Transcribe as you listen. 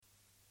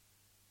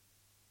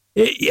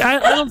I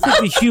don't think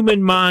the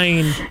human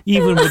mind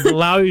even would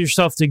allow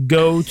yourself to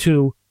go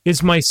to,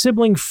 is my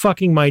sibling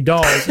fucking my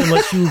dolls,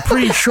 unless you were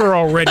pretty sure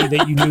already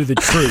that you knew the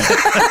truth.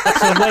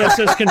 So let us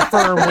just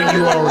confirm what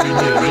you already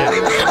knew. Yeah.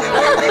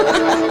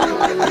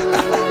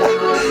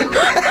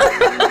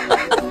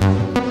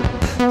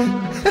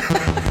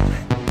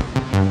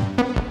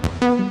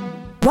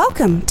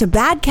 Welcome to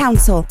Bad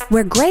Counsel,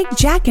 where Greg,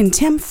 Jack, and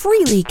Tim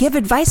freely give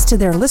advice to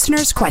their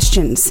listeners'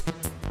 questions.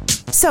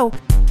 So,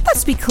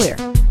 let's be clear.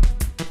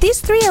 These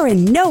three are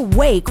in no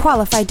way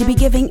qualified to be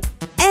giving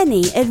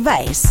any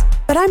advice,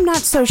 but I'm not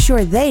so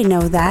sure they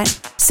know that.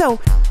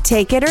 So,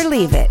 take it or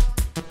leave it.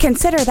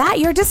 Consider that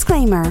your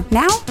disclaimer.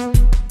 Now,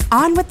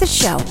 on with the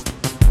show.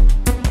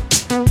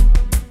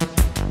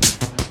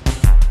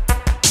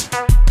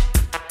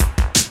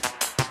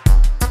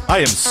 I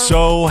am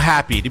so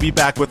happy to be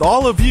back with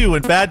all of you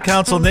in Bad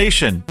Counsel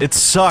Nation. It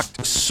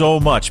sucked so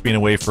much being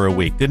away for a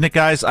week, didn't it,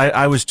 guys?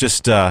 I was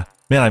just, man,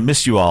 I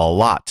miss you all a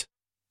lot.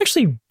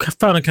 Actually,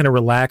 found it kind of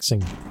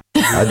relaxing.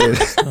 I did.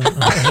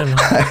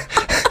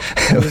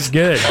 It was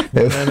good.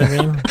 You know what I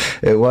mean?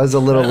 It was a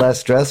little less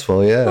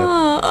stressful, yeah.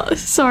 Oh,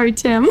 sorry,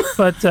 Tim.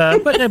 But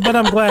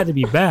I'm glad to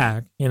be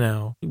back. You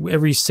know,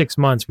 every 6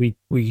 months we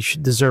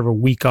should deserve a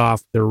week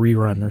off, the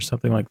rerun or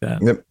something like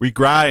that. Yep. We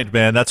grind,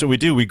 man. That's what we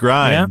do. We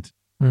grind.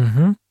 Yeah.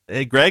 Mm-hmm.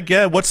 Hey, Greg,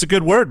 yeah, what's the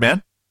good word,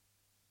 man?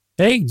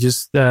 Hey,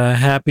 just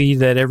happy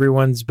that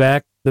everyone's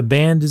back. The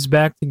band is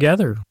back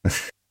together.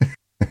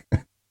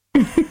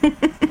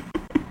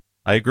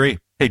 I agree.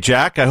 Hey,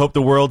 Jack, I hope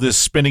the world is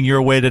spinning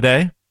your way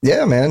today.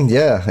 Yeah, man.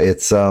 Yeah,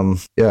 it's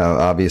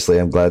obviously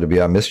I'm glad to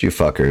be. I missed you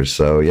fuckers.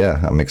 So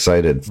yeah, I'm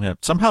excited. Yeah,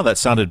 somehow that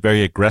sounded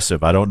very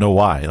aggressive. I don't know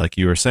why. Like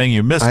you were saying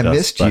you missed us. I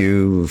missed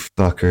you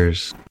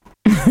fuckers.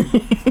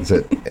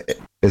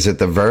 Is it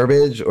the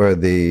verbiage or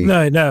the...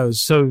 No.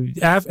 So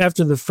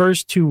after the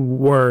first two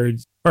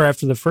words, or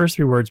after the first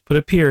three words, put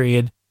a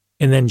period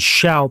and then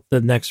shout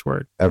the next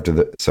word.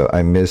 So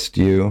I missed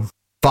you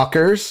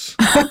fuckers.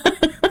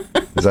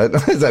 Is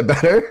that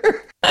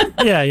better?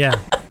 Yeah.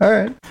 All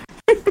right.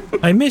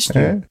 I missed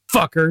you,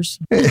 fuckers.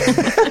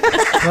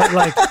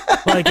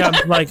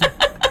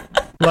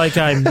 like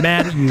I'm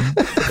mad at you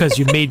because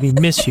you made me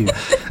miss you.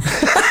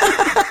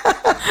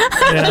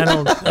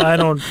 And I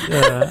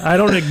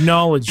don't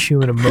acknowledge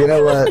human emotion. You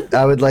know what?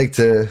 I would like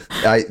to.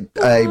 I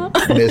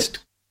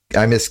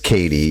miss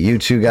Katie. You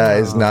two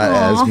guys, not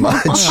as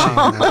much.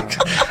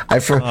 I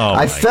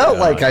felt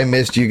like I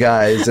missed you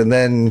guys, and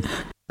then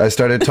I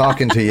started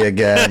talking to you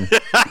again.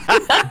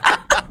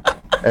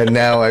 And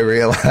now I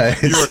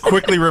realize. You were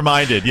quickly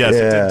reminded. Yes,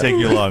 It didn't take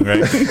you long,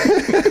 right?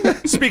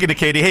 Speaking of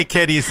Katie, hey,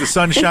 Katie, is the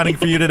sun shining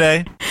for you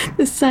today?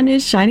 The sun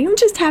is shining. I'm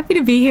just happy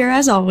to be here,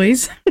 as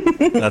always.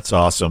 That's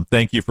awesome.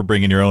 Thank you for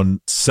bringing your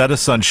own set of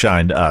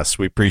sunshine to us.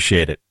 We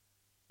appreciate it.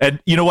 And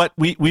you know what?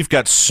 We've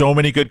got so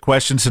many good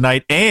questions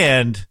tonight,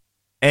 and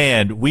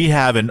we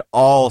have an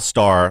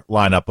all-star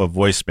lineup of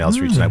voicemails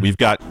for you tonight. We've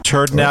got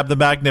Turdnab the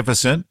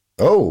Magnificent.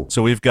 Oh.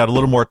 So we've got a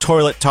little more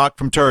toilet talk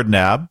from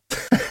Turdnab.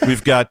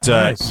 We've got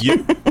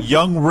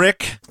Young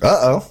Rick.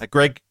 Uh-oh.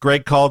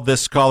 Greg called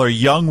this caller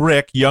Young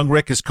Rick. Young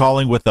Rick is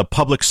calling with a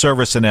public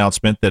service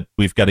announcement that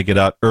we've got to get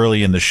out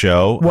early in the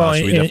show. Well,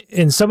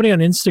 and somebody on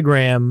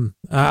Instagram,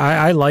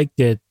 I liked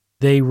it.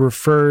 They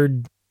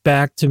referred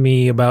back to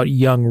me about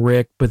Young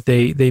Rick, but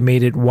they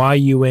made it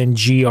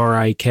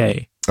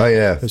YUNGRIK. Oh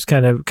yeah, it's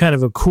kind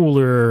of a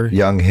cooler,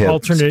 young hip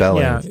alternate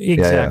spelling. Yeah,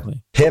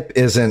 exactly. Yeah. Hip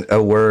isn't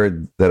a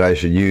word that I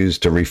should use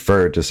to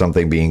refer to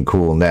something being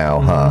cool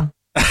now, huh?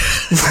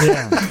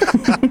 Yeah.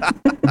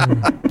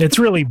 It's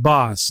really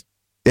boss.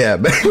 Yeah.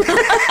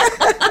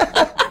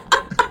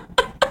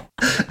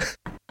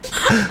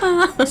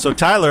 So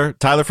Tyler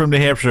from New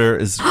Hampshire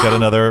has got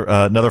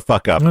another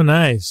fuck up. Oh,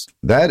 nice.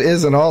 That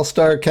is an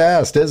all-star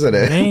cast, isn't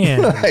it?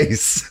 Man.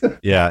 Nice.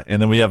 Yeah,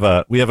 and then we have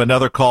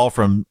another call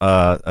from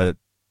a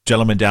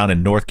gentleman down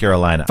in North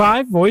Carolina.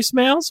 5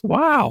 voicemails?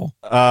 Wow.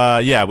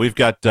 Yeah, we've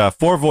got 4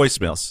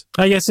 voicemails.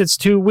 I guess it's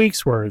 2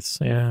 weeks worth.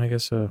 Yeah, I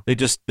guess so. They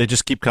just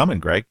keep coming,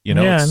 Greg. You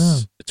know, yeah,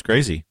 it's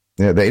crazy.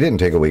 Yeah, they didn't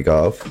take a week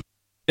off.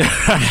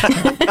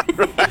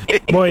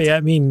 Right. Boy, I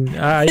mean,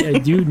 I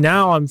do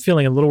now. I'm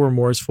feeling a little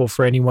remorseful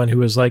for anyone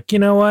who is like, you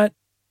know what?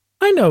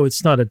 I know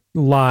it's not a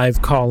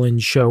live call-in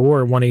show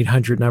or a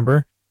 1-800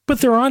 number, but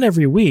they're on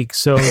every week.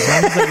 So as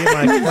long as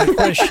I get my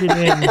question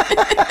in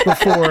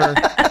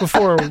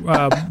before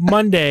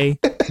Monday,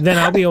 then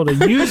I'll be able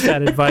to use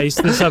that advice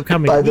this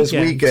upcoming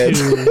weekend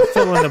to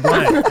fill in the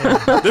blank.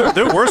 Yeah.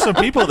 There were some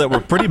people that were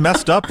pretty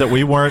messed up that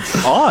we weren't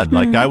on.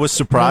 Like I was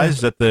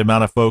surprised at the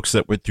amount of folks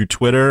that were through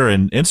Twitter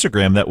and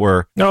Instagram that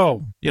were,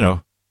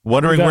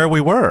 wondering where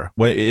we were,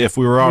 if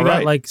we were all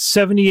right. Got like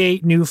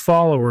 78 new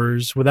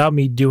followers without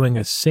me doing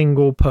a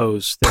single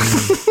post. Now,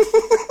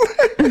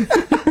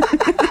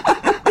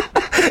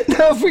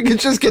 if we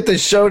could just get the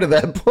show to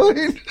that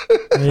point.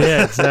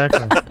 Yeah,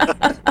 exactly.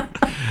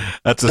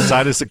 That's a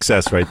sign of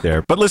success right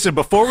there. But listen,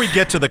 before we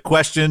get to the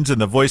questions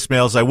and the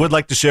voicemails, I would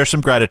like to share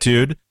some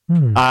gratitude.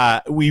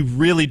 We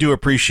really do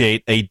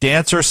appreciate a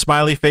dancer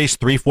smiley face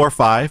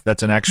 345.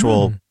 That's an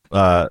actual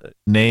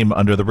name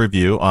under the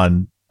review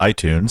on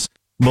iTunes.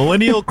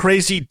 Millennial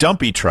Crazy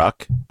Dumpy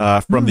Truck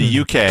from the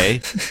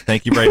UK.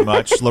 Thank you very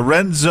much.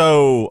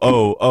 Lorenzo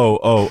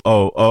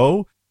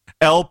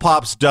L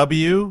Pops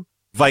W,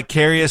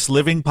 Vicarious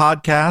Living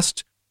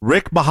Podcast,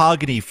 Rick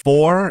Mahogany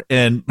 4,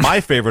 and my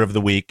favorite of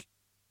the week,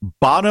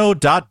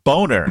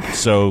 Bono.boner.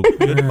 So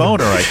good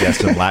boner, I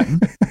guess, in Latin.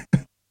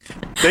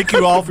 Thank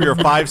you all for your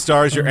 5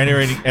 stars, your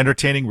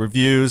entertaining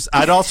reviews.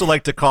 I'd also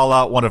like to call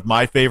out one of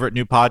my favorite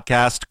new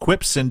podcasts,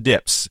 Quips and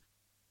Dips.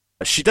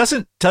 She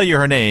doesn't tell you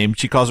her name.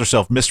 She calls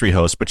herself Mystery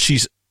Host, but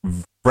she's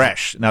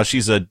fresh. Now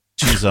she's a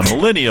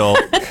millennial,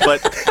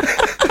 but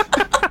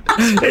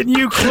and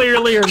you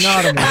clearly are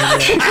not a millennial.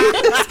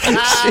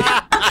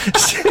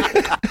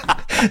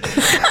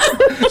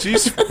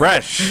 She's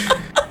fresh.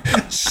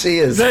 She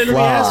is Let me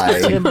ask you,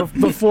 fly.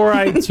 Tim, before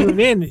I tune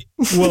in,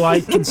 will I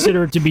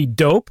consider it to be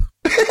dope?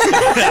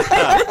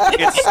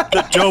 It's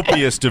the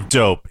dopiest of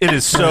dope. It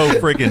is so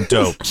friggin'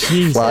 dope.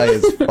 Jeez. Fly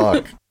as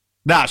fuck.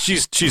 Nah,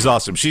 she's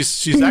awesome.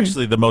 She's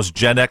actually the most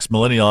Gen X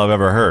millennial I've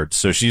ever heard.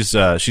 So she's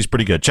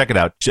pretty good. Check it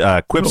out.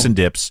 Quips and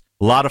Dips.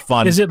 A lot of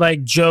fun. Is it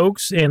like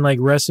jokes and like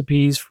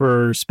recipes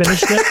for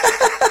spinach dip?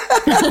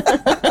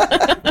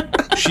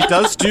 She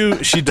does do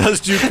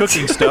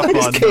cooking stuff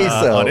on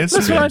queso.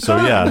 Instagram. So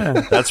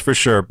yeah, that's for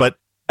sure. But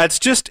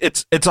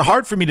it's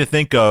hard for me to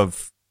think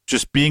of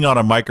just being on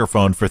a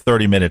microphone for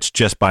 30 minutes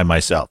just by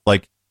myself.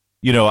 Like,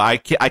 you know, I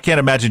can't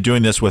imagine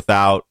doing this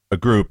without a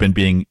group and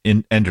being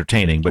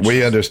entertaining. But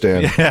We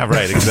understand. yeah,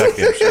 right,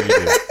 exactly. I'm sure you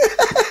do.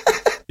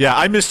 Yeah,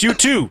 I missed you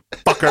too,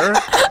 fucker.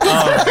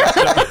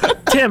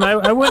 Tim,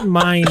 I wouldn't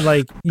mind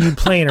like you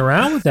playing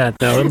around with that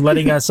though and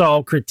letting us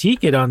all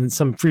critique it on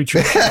some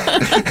future show.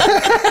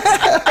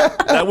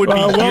 That would be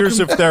years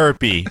of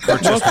therapy for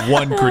just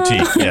one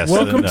critique. Yes.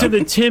 Welcome to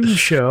the Tim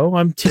Show.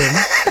 I'm Tim.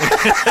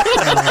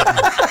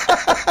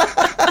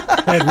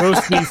 I had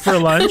roast beef for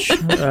lunch.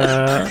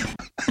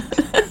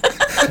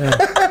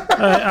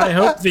 I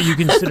hope that you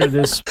consider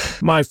this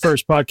my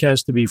first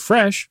podcast to be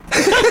fresh.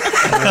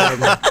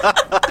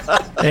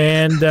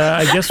 And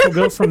I guess we'll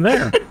go from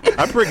there.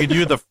 I'm bringing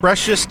you the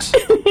freshest.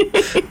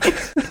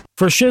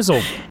 For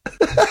shizzle.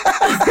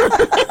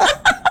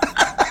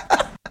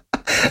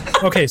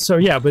 Okay, so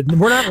yeah, but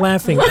we're not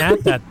laughing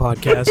at that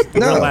podcast.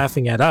 No. We're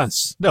laughing at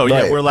us. No,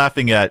 yeah, Right. we're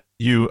laughing at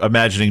you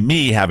imagining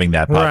me having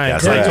that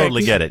podcast. Right, I right.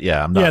 totally get it.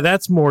 Yeah, I'm not. Yeah,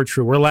 that's more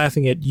true. We're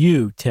laughing at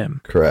you,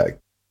 Tim.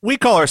 Correct. We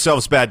call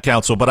ourselves Bad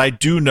Counsel, but I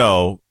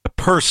do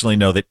personally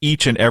know that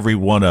each and every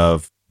one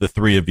of the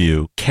three of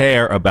you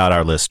care about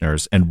our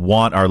listeners and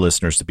want our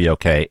listeners to be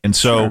okay. And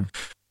so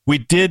we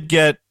did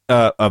get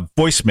a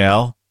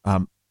voicemail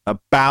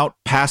about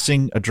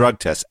passing a drug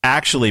test,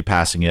 actually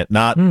passing it,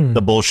 not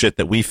the bullshit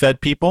that we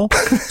fed people.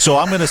 So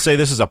I'm going to say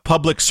this is a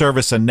public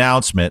service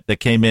announcement that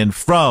came in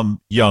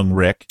from young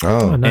Rick.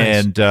 Oh,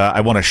 nice. And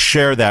I want to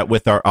share that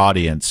with our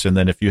audience. And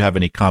then if you have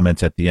any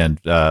comments at the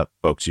end,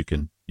 folks, you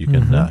can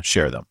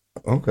share them.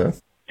 okay.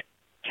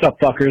 What's up,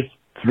 fuckers?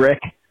 It's Rick.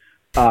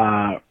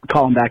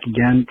 Calling back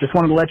again. Just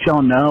wanted to let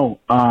y'all know.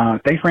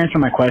 Thanks for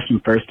answering my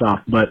question first off,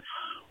 but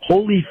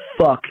holy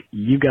fuck,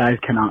 you guys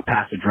cannot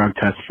pass a drug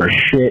test for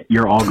shit.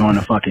 You're all going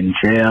to fucking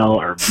jail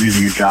or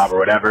losing your job or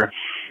whatever.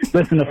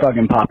 Listen to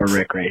fucking Papa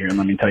Rick right here and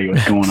let me tell you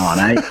what's going on,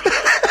 right?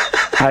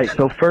 Alright,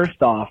 so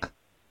first off,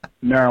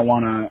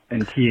 marijuana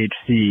and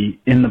THC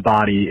in the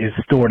body is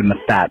stored in the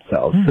fat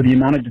cells. So the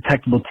amount of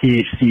detectable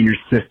THC in your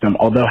system,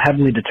 although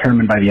heavily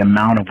determined by the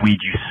amount of weed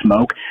you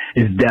smoke,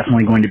 is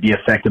definitely going to be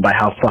affected by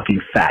how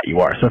fucking fat you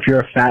are. So if you're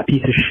a fat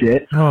piece of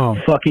shit,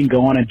 fucking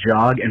go on a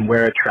jog and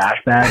wear a trash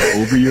bag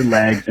over your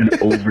legs and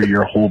over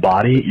your whole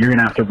body. You're going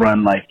to have to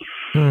run like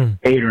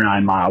 8 or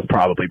 9 miles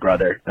probably,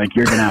 brother. Like,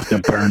 you're going to have to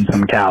burn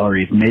some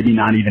calories, maybe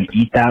not even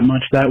eat that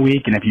much that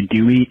week. And if you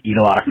do eat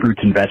a lot of fruits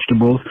and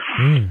vegetables.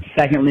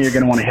 Secondly, you're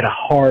going to want to hit a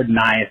hard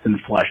niacin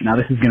flush. Now,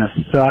 this is going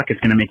to suck. It's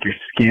going to make your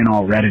skin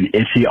all red and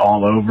itchy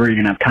all over. You're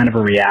going to have kind of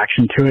a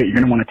reaction to it. You're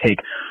going to want to take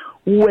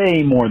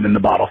way more than the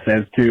bottle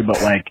says to, but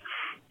like,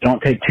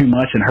 don't take too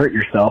much and hurt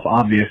yourself,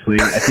 obviously.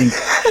 I think,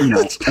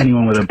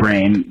 anyone with a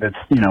brain that's,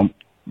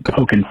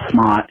 poking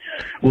smart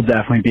will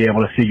definitely be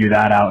able to figure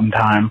that out in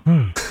time.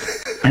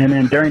 And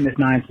then during this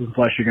niacin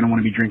flush, you're going to want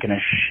to be drinking a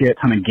shit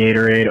ton of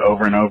Gatorade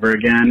over and over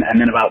again. And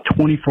then about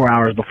 24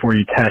 hours before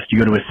you test, you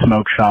go to a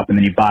smoke shop and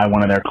then you buy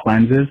one of their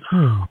cleanses,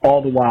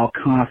 all the while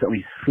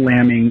constantly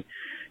slamming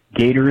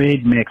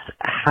Gatorade mixed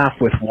half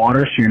with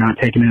water so you're not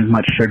taking in as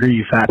much sugar,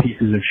 you fat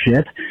pieces of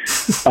shit.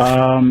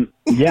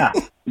 Yeah,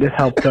 this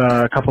helped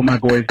a couple of my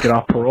boys get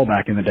off parole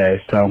back in the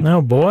day. So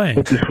oh boy,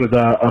 hope this was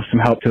of some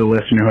help to the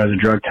listener who has a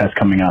drug test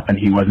coming up and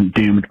he wasn't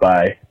doomed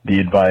by the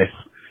advice.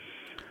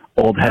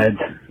 Old heads,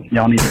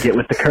 y'all need to get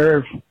with the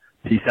curve.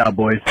 Peace out,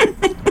 boys.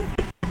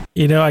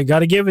 I got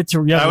to give it to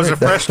young That was a Rick.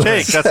 fresh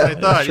take. That's what I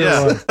thought.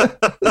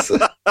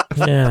 Yeah.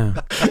 Yeah.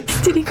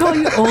 Did he call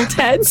you old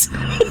heads?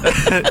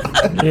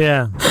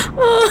 Yeah.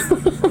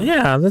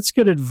 Yeah, that's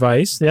good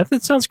advice. Yeah,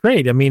 that sounds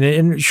great. I mean,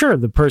 and sure,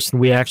 the person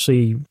we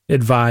actually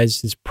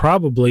advise is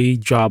probably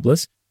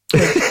jobless.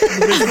 But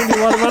there's going to be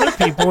a lot of other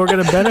people who are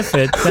going to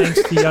benefit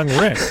thanks to young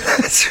Rick.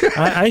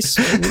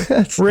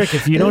 Rick,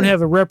 if you don't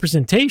have a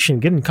representation,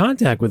 get in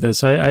contact with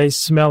us. I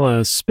smell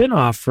a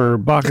spinoff for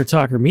Bacher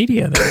Talker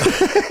Media there.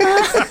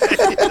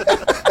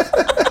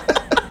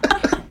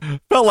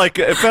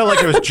 It felt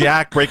like it was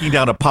Jack breaking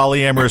down a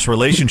polyamorous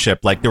relationship.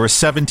 Like there were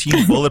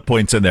 17 bullet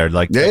points in there.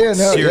 Like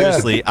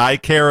seriously, I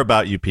care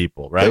about you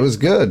people, right? It was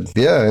good.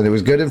 Yeah, and it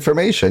was good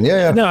information.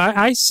 Yeah. No,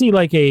 I see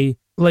like a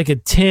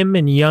Tim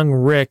and young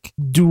Rick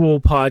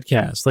dual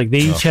podcast. Like they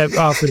each have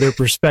offer their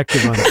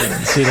perspective on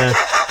things, you know,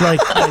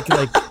 like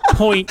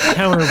point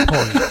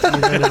counterpoint. You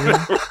know what I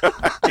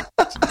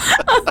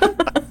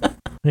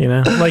mean? You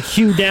know, like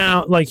Hugh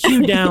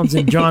Downs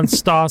and John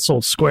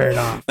Stossel squared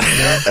off. You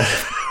know?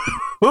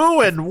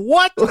 Who and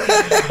what?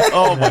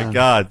 Oh my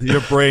God,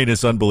 your brain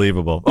is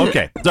unbelievable.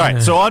 Okay, all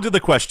right. So on to the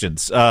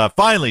questions.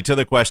 Finally, to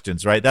the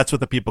questions. Right, that's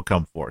what the people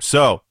come for.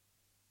 So.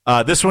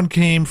 This one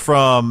came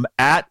from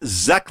at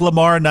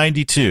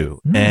Zeklamar92,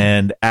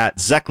 and at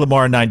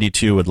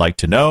Zeklamar92 would like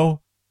to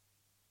know,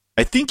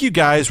 I think you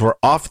guys were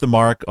off the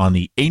mark on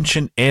the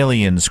ancient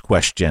aliens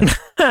question.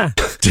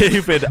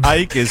 David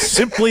Icke is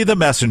simply the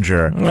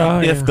messenger.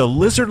 If the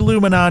lizard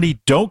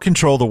Illuminati don't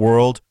control the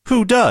world,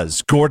 who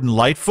does? Gordon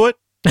Lightfoot?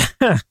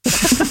 I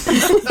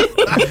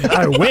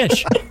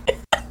wish.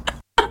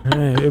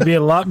 It would be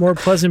a lot more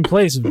pleasant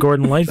place if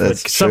Gordon Lightfoot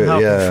somehow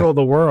control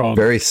the world.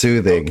 Very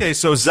soothing. Okay,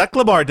 so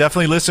Zeklamar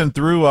definitely listened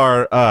through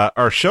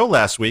our show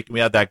last week.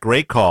 We had that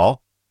great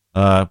call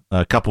a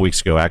couple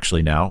weeks ago,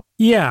 actually. Now,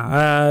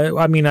 yeah.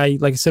 I mean,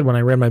 like I said, when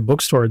I ran my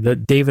bookstore,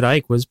 that David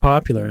Icke was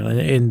popular,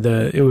 and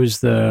it was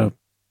the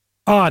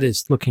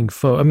oddest looking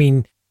photo. I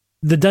mean,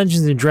 the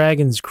Dungeons and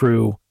Dragons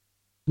crew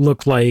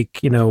looked like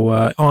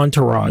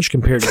Entourage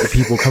compared to the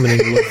people coming in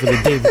to look for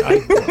the David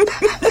Icke book.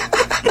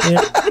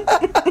 Yeah.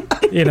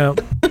 You know,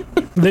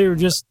 they were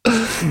just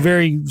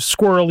very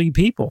squirrely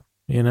people,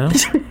 you know?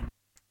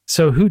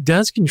 So who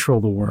does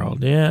control the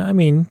world? Yeah, I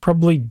mean,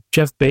 probably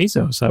Jeff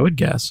Bezos, I would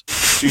guess.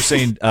 So you're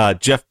saying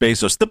Jeff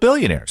Bezos, the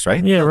billionaires,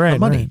 right? Yeah, right. The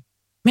money. Right.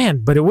 Man,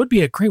 but it would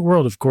be a great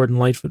world if Gordon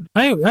Lightfoot...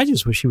 I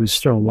just wish he was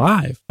still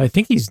alive. I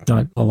think he's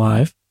not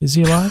alive. Is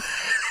he alive?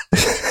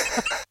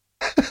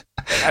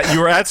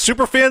 You were at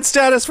superfan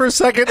status for a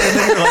second, and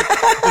then you're like,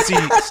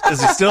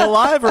 is he still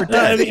alive or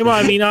dead?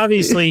 I mean,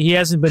 obviously, he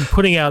hasn't been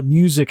putting out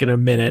music in a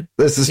minute.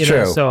 This is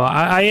true. So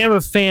I am a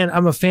fan.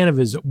 I'm a fan of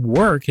his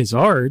work, his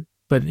art,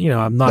 but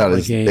I'm not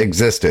like his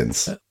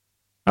existence.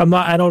 I'm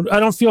not. I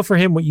don't feel for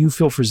him what you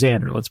feel for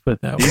Xander. Let's put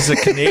it that way. He's a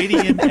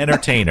Canadian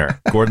entertainer.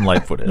 Gordon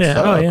Lightfoot is.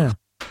 Yeah. Oh yeah.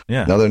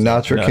 Yeah. Another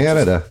notch for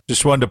Canada.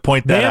 Just wanted to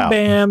point that out.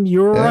 Bam,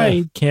 you're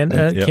right.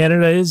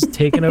 Canada is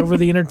taking over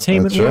the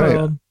entertainment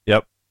world.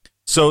 Yep.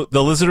 So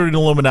the Lizard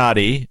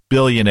Illuminati,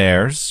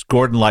 billionaires,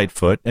 Gordon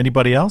Lightfoot.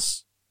 Anybody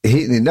else? The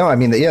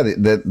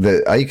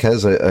Icke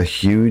has a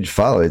huge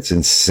following. It's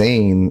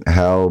insane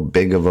how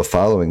big of a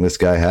following this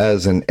guy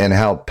has, and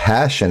how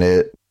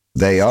passionate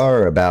they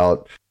are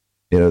about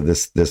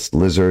this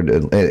lizard.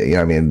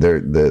 I mean,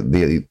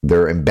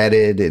 they're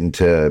embedded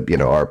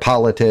into our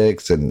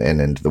politics and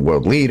into the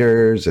world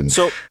leaders. And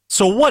so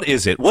what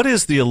is it? What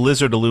is the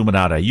Lizard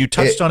Illuminati? You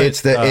touched on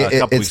it a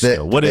couple weeks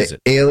ago. What is it?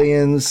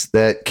 Aliens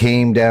that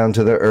came down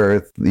to the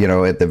Earth,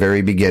 at the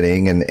very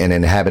beginning and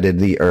inhabited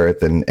the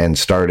Earth and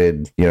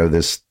started,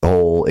 this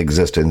whole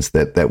existence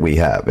that we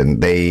have.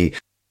 And they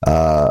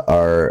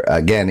are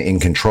again in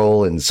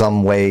control in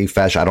some way,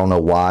 fashion. I don't know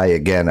why.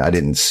 Again, I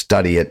didn't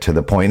study it to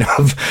the point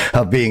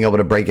of being able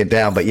to break it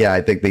down. But yeah,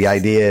 I think the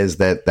idea is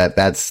that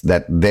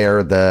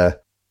they're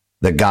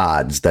the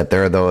gods, that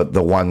they're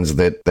the ones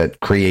that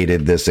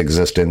created this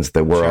existence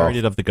that we're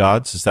Chariot of the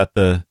Gods. Is that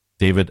the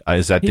David?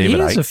 Is that David? He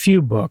has a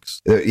few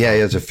books. Yeah, he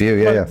has a few.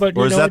 Yeah, but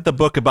or is that the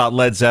book about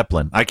Led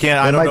Zeppelin? I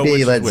don't know. It might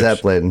be Led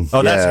Zeppelin.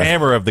 Oh, that's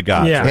Hammer of the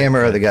Gods. Yeah,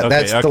 Hammer of the Gods.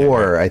 That's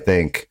Thor, right. I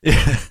think.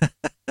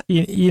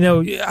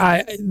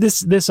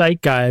 This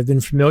Icke guy, I've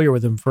been familiar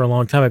with him for a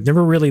long time. I've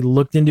never really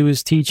looked into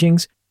his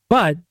teachings,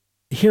 but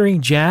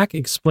hearing Jack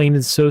explain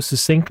it so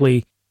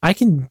succinctly, I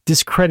can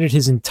discredit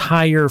his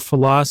entire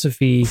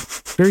philosophy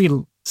very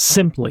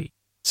simply.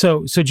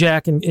 So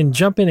Jack, and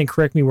jump in and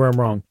correct me where I'm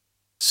wrong.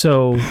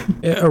 So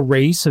a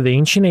race of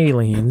ancient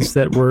aliens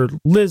that were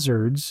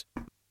lizards,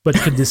 but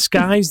could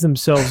disguise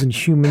themselves in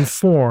human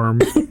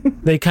form.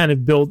 They kind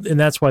of built, and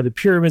that's why the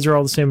pyramids are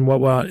all the same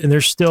and and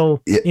they're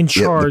still in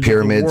charge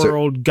of the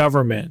world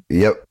government.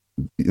 Yep.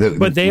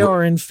 But they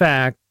are, in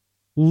fact,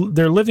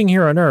 they're living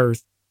here on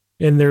Earth,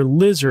 and they're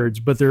lizards,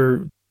 but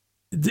they're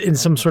in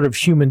some sort of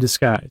human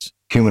disguise.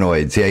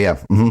 Humanoids, yeah.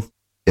 Mm-hmm.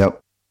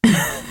 Yep.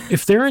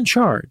 If they're in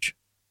charge,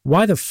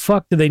 why the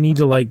fuck do they need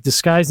to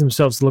disguise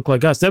themselves to look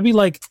like us? That'd be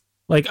like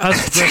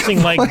us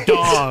dressing like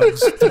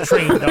dogs to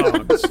train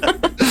dogs.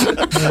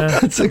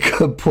 That's a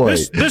good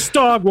point. This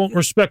dog won't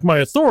respect my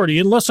authority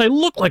unless I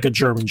look like a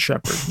German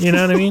Shepherd. You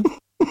know what I mean?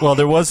 Well,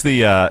 there was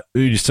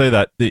you say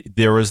that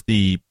there was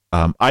the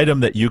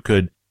item that you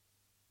could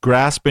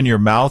grasp in your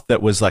mouth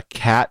that was like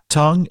cat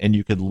tongue, and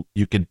you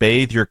could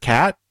bathe your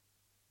cat.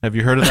 Have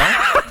you heard of that?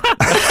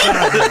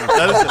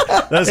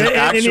 That is an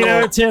actual... And you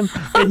know, Tim,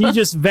 and you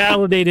just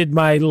validated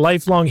my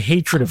lifelong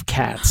hatred of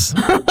cats.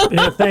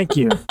 Yeah, thank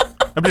you.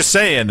 I'm just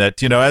saying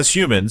that, as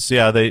humans,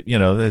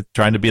 they're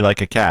trying to be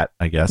like a cat,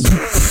 I guess.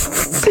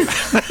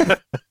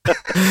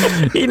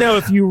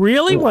 If you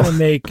really want to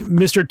make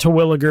Mr.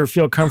 Terwilliger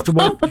feel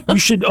comfortable, you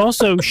should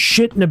also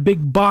shit in a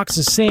big box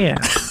of sand.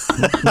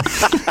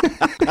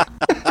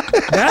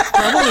 That's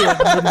probably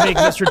what would make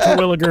Mr.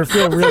 Terwilliger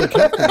feel really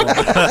comfortable.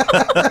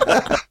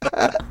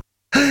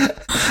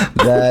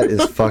 That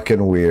is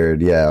fucking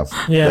weird. Yeah.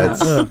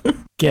 Yeah.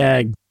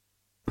 Gag.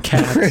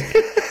 Cat.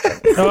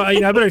 I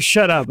better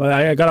shut up.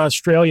 I got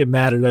Australia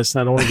mad at us.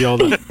 I don't want to be all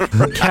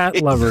the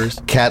cat lovers.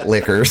 Cat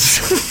lickers.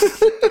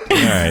 All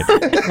right.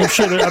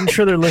 I'm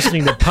sure they're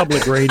listening to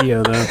public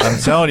radio though. I'm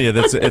telling you,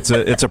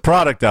 it's a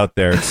product out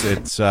there.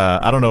 It's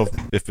I don't know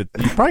if you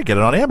probably get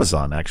it on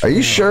Amazon actually. Are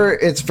you sure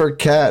it's for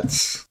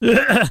cats?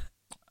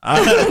 Pussy,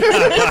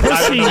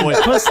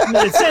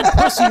 it said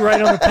pussy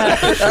right on the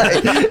package.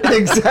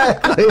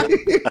 Exactly.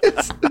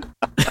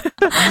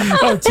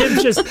 Oh, Tim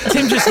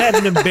just had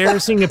an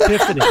embarrassing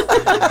epiphany.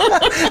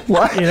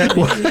 What? Now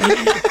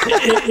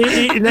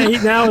he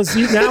knows.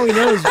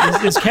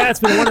 His cat's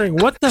been wondering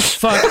what the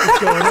fuck is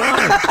going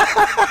on.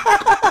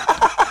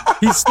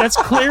 That's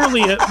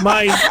clearly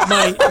my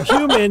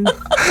human,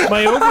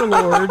 my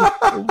overlord.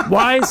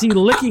 Why is he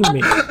licking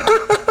me?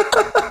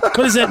 What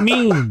does that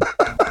mean?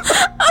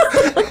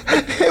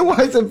 Why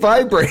does it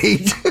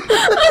vibrate?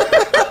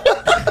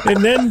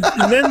 And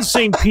then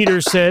St.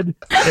 Peter said,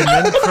 and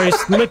then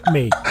Christ licked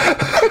me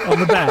on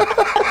the back.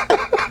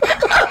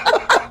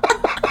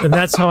 And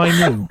that's how I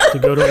knew to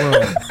go to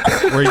Rome.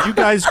 Where you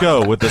guys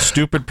go with the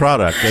stupid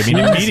product. I mean,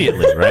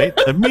 immediately, right?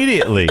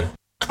 Immediately.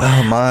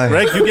 Oh, my.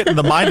 Greg, you get in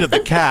the mind of the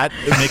cat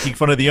making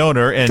fun of the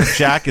owner, and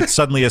Jack, it's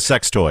suddenly a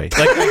sex toy.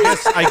 Like,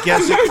 I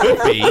guess it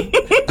could be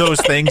those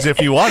things if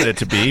you wanted it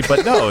to be,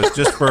 but no, it's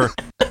just for...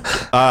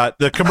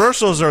 the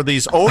commercials are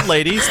these old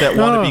ladies that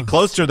want to be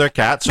close to their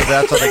cat, so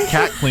that's how the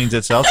cat cleans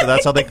itself, so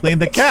that's how they clean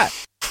the cat.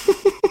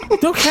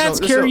 Don't cats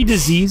carry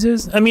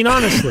diseases? I mean,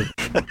 honestly.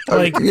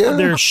 Like,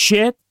 their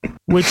shit,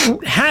 which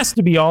has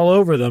to be all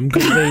over them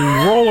because they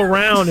roll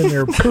around in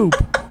their poop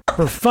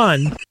for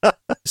fun.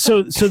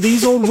 So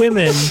these old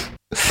women,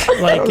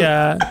 like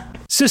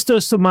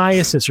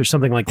cystosomiasis or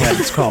something like that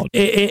it's called.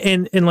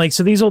 And like,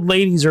 so these old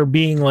ladies are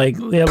being like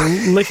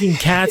licking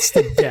cats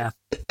to death.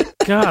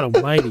 God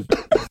almighty.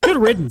 Good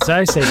riddance,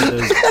 I say to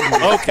those.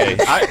 Okay.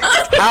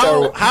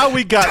 How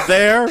we got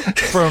there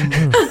from,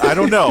 I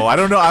don't know. I'm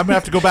going to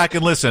have to go back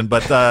and listen.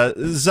 But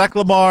Zach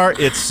Lamar,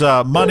 it's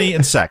money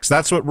and sex.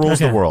 That's what rules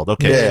the world.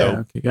 Okay. Yeah.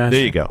 So gotcha.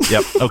 There you go.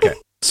 Yep. Okay.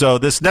 So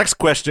this next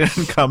question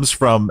comes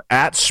from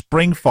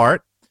 @Springfart.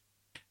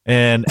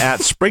 And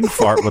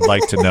 @Springfart would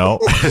like to know,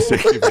 to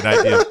give you an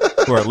idea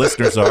of who our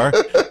listeners are.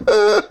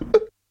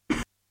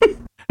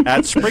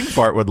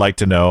 @Springfart would like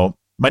to know,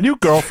 my new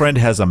girlfriend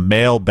has a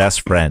male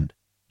best friend.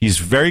 He's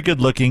very good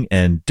looking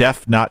and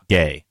deaf, not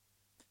gay.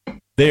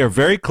 They are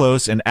very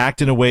close and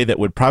act in a way that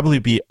would probably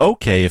be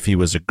okay if he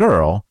was a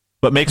girl,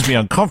 but makes me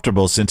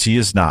uncomfortable since he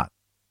is not.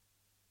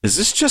 Is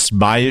this just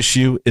my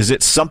issue? Is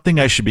it something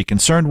I should be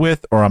concerned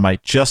with, or am I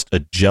just a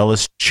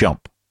jealous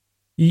chump?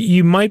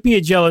 You might be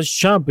a jealous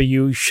chump, but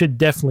you should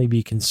definitely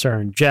be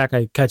concerned. Jack,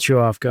 I cut you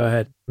off. Go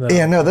ahead.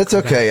 No, that's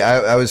okay.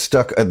 I was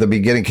stuck at the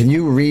beginning. Can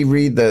you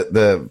reread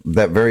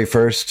that very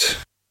first?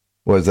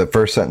 What was that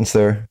first sentence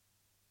there?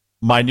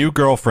 My new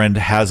girlfriend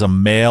has a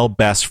male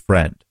best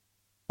friend.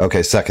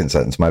 Okay, second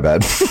sentence. My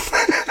bad. How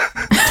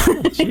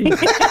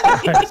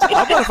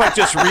about if I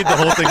just read the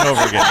whole thing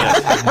over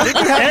again? Did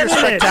you have your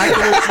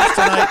spectacular truth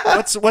tonight?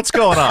 What's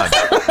going on?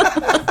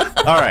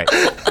 All right.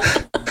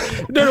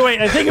 No,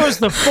 wait. I think it was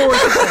the fourth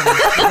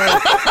sentence.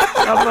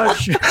 I'm not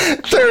sure.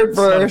 Third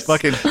verse.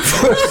 Fucking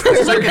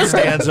second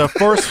stanza,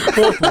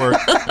 fourth word.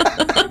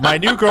 My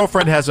new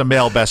girlfriend has a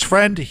male best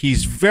friend.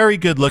 He's very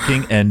good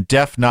looking and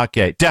deaf, not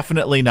gay.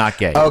 Definitely not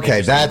gay.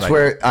 Okay, that's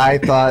where I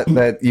thought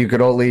that you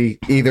could only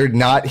either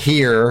not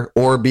hear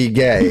or be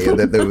gay.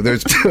 That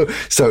there's two.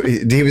 So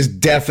he was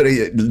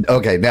definitely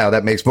okay. Now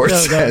that makes more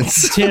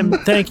sense. Tim,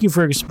 thank you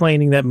for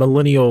explaining that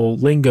millennial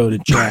lingo to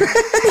Jack.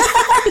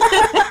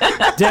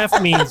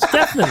 Deaf means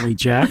definitely,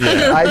 Jack.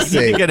 Yeah. I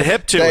see. You can get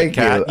hip to Thank it,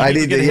 Kat. you. I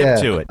need to get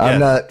hip to it. I'm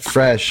not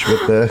fresh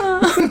with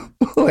the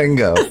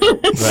lingo.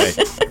 Right.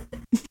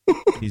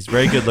 He's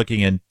very good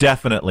looking and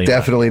definitely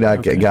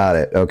not gay. Got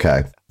it.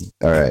 Okay.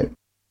 All right.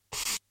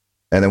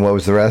 And then what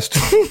was the rest?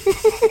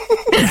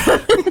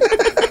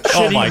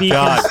 Oh my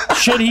God.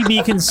 Should he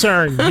be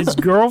concerned? His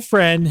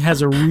girlfriend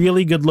has a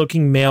really good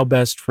looking male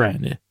best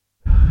friend.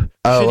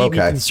 Oh, Should he okay.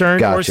 be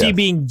concerned, Gotcha. or is he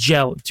being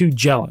too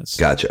jealous?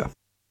 Gotcha.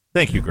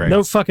 Thank you, Greg.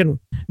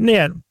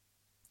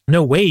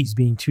 No way he's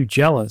being too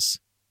jealous.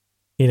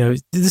 You know,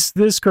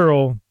 this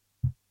girl,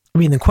 I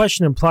mean, the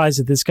question implies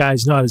that this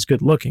guy's not as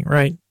good looking,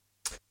 right?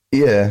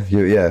 Yeah.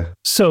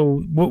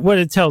 So what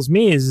it tells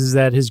me is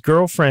that his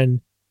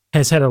girlfriend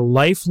has had a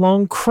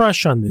lifelong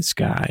crush on this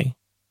guy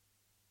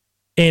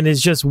and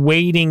is just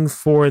waiting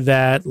for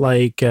that,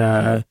 like,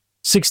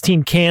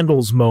 16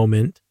 Candles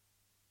moment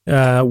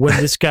when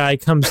this guy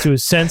comes to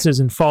his senses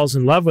and falls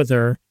in love with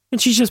her,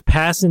 and she's just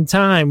passing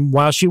time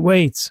while she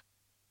waits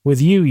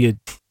with you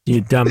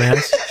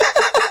dumbass.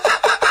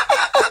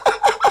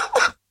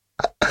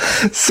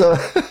 So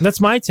that's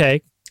my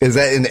take. Is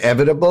that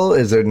inevitable?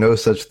 Is there no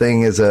such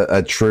thing as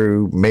a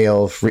true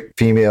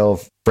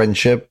male-female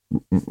friendship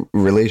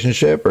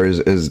relationship, or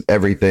is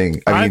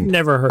everying? I've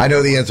never heard. I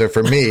know the answer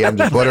for me. I'm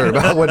just wondering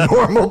about what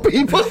normal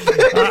people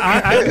think.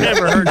 I've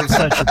never heard of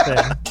such a thing.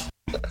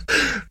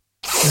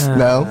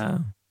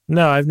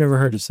 No, I've never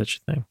heard of such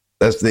a thing.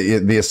 That's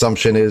the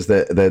assumption is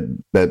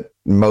that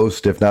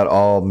most, if not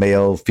all,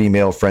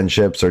 male-female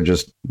friendships are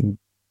just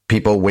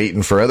people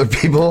waiting for other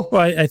people.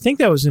 Well, I think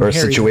that was in or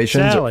Harry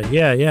situations. Sally.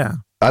 Yeah.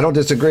 I don't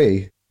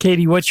disagree.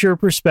 Katie, what's your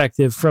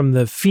perspective from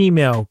the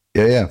female?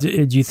 Yeah. Do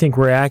you think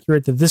we're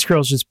accurate that this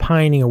girl's just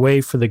pining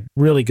away for the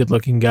really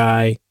good-looking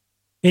guy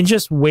and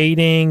just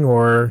waiting,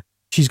 or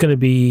she's going to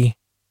be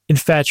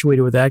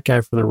infatuated with that guy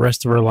for the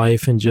rest of her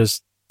life and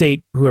just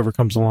date whoever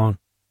comes along?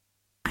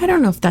 I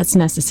don't know if that's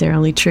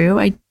necessarily true.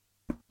 I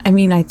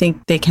mean, I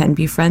think they can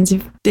be friends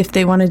if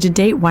they wanted to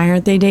date. Why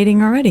aren't they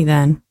dating already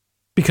then?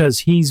 Because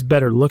he's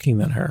better looking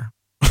than her.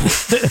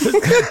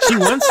 She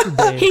wants to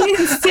date. He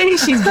didn't say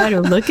she's better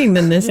looking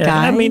than this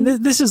guy. I mean,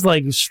 this is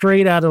like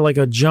straight out of like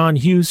a John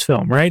Hughes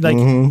film, right? Like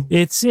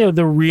it's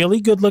the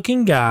really good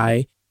looking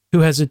guy who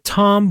has a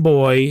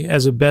tomboy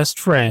as a best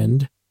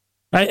friend.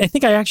 I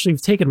think I actually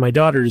have taken my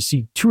daughter to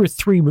see 2 or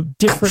 3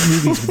 different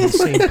movies with the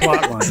same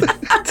plot line.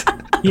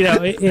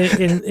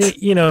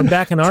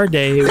 Back in our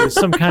day, it was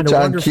some kind of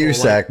John wonderful.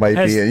 Cusack might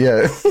be,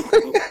 yeah.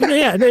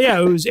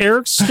 It was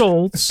Eric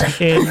Stoltz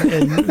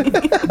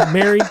and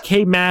Mary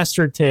Kay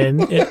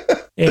Masterton,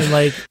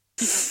 and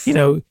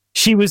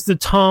she was the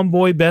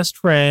tomboy best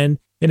friend,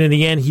 and in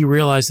the end, he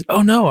realized that,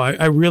 oh no,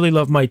 I really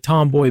love my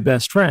tomboy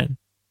best friend.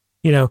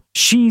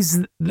 She's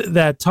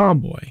that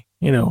tomboy.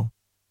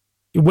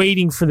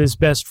 Waiting for this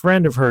best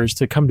friend of hers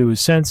to come to his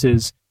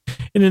senses.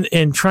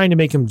 And trying to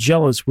make him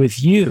jealous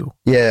with you.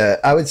 Yeah,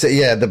 I would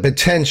say, the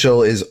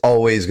potential is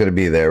always going to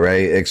be there,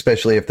 right?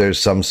 Especially if there's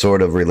some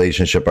sort of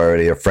relationship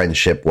already, a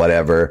friendship,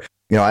 whatever.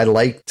 I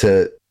like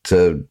to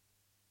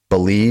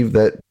believe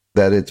that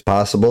it's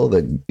possible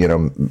that,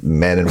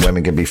 men and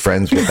women can be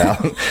friends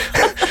without.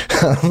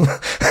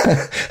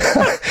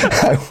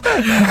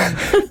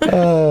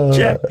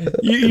 Jack,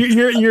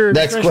 your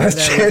next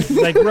question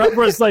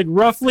was like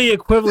roughly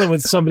equivalent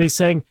with somebody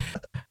saying,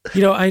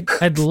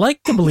 I'd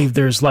like to believe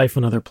there's life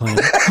on other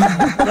planets.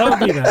 That would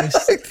be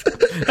nice.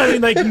 I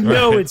mean,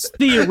 it's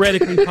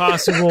theoretically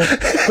possible,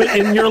 but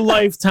in your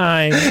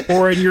lifetime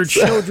or in your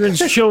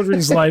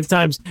children's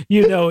lifetimes,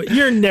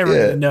 you're never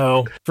going to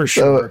know for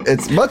sure. So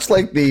it's much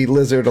like the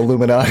lizard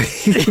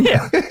Illuminati.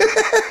 Yeah.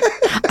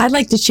 I'd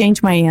like to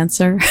change my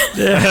answer.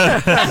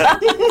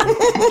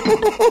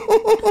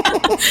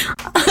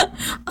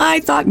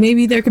 I thought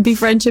maybe there could be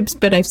friendships,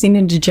 but I've seen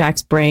into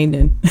Jack's brain,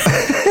 and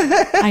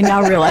I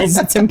now realize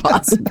it's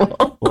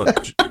impossible. Well,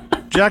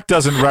 Jack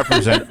doesn't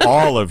represent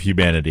all of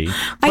humanity,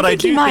 but I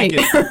do think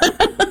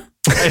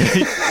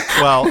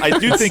I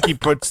do think he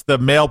puts the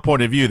male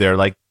point of view there.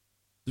 Like,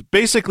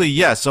 basically,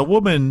 yes, a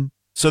woman.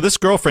 So this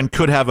girlfriend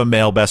could have a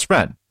male best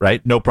friend,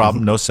 right? No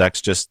problem, no sex,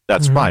 just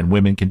that's fine.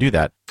 Women can do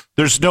that.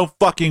 There's no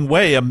fucking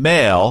way a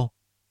male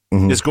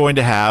is going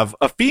to have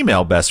a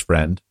female best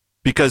friend,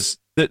 because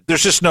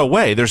there's just no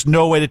way. There's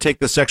no way to take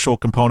the sexual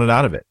component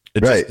out of it.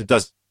 It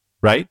does.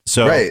 Right.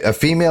 So a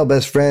female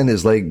best friend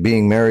is like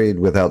being married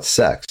without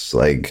sex.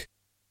 Like,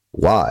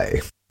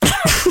 why?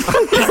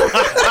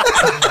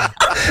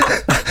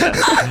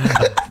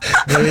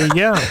 There you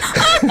go.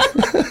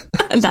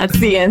 That's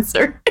the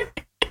answer.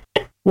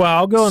 Well,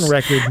 I'll go on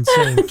record and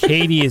saying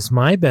Katie is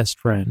my best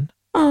friend.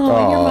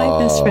 Oh, you're my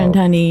best friend,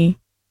 honey.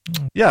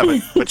 Yeah,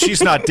 but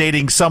she's not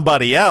dating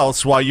somebody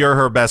else while you're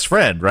her best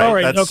friend, right? All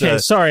right, okay,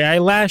 sorry. I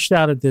lashed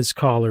out at this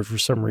caller for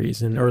some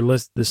reason, or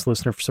this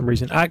listener for some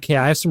reason. Okay,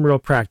 I have some real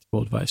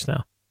practical advice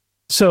now.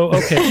 So,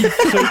 okay,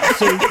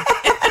 so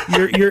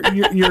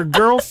your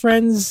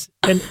girlfriend's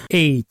an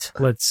 8,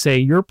 let's say.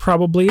 You're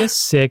probably a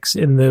 6,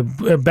 and the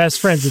best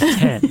friend's a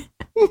 10.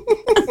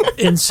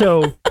 And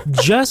so,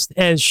 just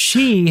as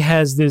she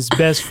has this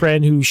best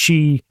friend who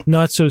she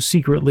not so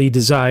secretly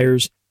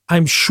desires,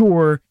 I'm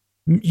sure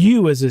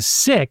you as a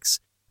 6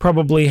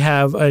 probably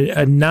have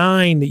a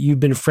 9 that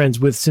you've been friends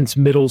with since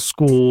middle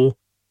school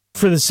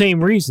for the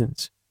same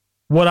reasons.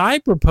 What I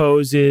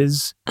propose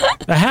is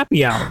a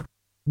happy hour.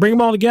 Bring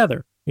them all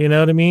together. You know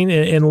what I mean?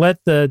 And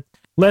let the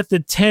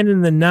 10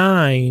 and the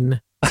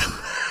 9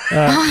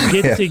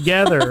 get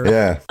together.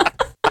 Yeah.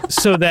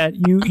 So that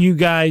you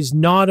guys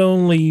not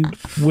only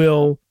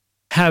will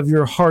have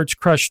your hearts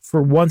crushed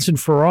for once and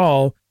for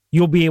all,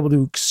 you'll be able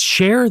to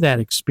share that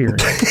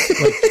experience.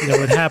 Like,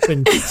 it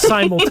happened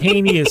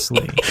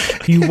simultaneously.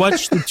 You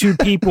watch the two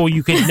people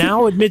you can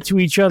now admit to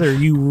each other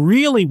you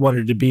really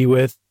wanted to be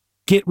with,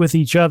 get with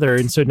each other,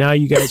 and so now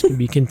you guys can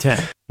be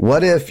content.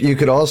 What if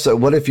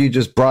you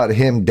just brought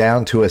him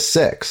down to a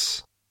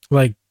 6?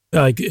 Like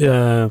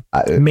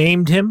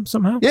maimed him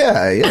somehow?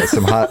 Yeah,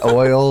 some hot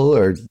oil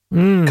or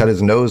cut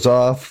his nose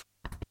off.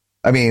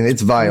 I mean,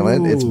 it's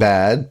violent, it's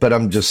bad, but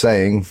I'm just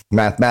saying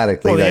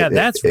mathematically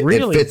that's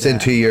really it fits bad.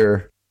 into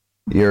your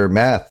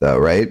math, though,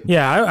 right?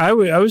 Yeah, I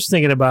was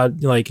thinking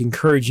about like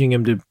encouraging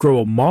him to grow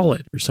a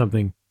mullet or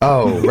something.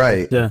 Oh,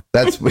 right.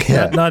 That's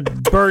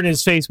not burn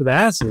his face with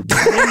acid.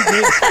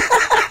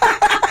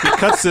 He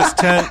cuts this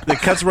 10. He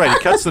cuts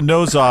the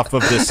nose off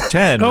of this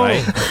 10.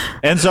 Right.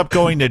 Ends up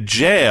going to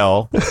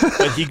jail.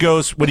 But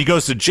when he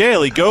goes to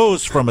jail, he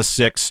goes from a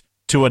 6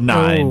 to a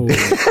 9.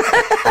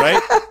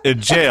 Right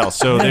in jail.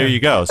 So there you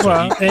go. So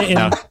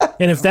and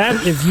if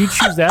you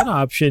choose that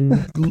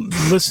option,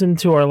 listen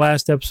to our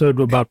last episode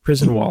about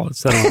prison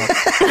wallets.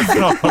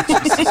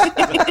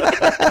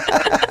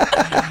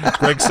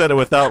 Greg said it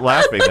without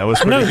laughing. That was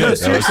pretty good.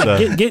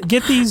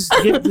 Get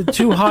the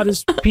two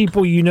hottest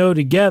people you know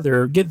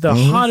together. Get the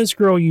hottest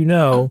girl you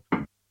know,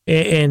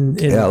 and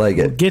I like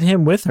it. Get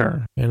him with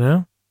her. You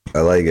know,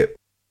 I like it.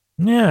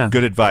 Yeah,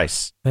 good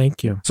advice.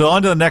 Thank you. So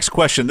on to the next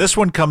question. This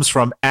one comes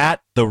from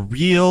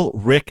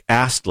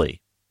 @TheRealRickAstley.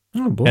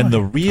 Oh boy! And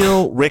the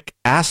real Rick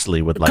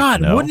Astley would like to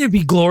know. Wouldn't it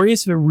be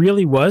glorious if it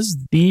really was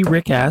the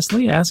Rick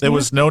Astley? There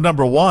was no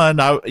number one.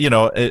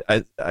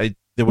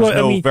 There was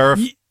no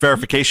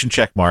verification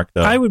check mark,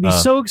 though. I would be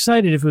so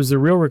excited if it was the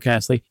real Rick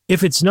Astley.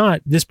 If it's not,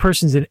 this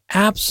person's an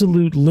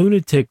absolute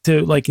lunatic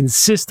to like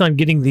insist on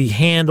getting the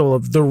handle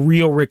of the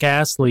real Rick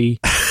Astley,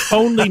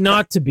 only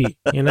not to be.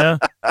 You know,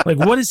 like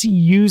what is he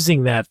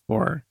using that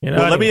for? You know.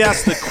 Well, let me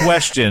ask the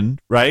question,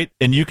 right?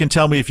 And you can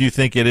tell me if you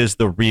think it is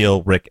the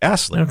real Rick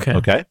Astley.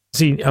 Okay.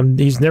 See,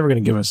 he's never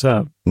going to give us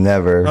up.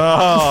 Never.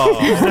 Oh,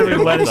 never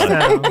let us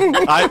down.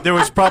 There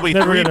was probably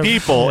three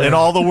people in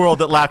all the world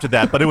that laughed at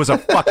that, but it was a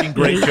fucking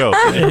great joke.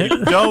 And if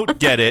you don't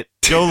get it,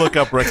 go look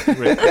up Rick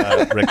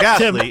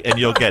Astley, and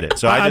you'll get it.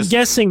 So I'm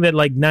guessing that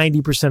like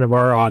 90% of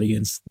our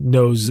audience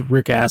knows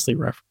Rick Astley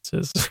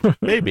references.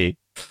 Maybe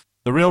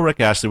the real Rick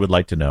Astley would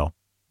like to know.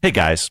 Hey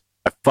guys,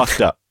 I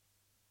fucked up.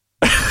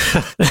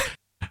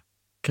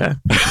 Okay.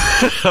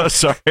 Oh,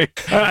 sorry.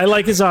 I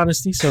like his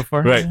honesty so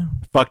far. Right. Yeah.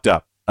 Fucked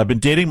up. I've been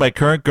dating my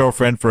current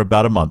girlfriend for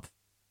about a month.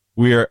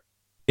 We're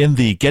in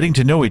the getting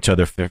to know each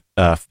other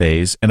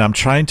phase, and I'm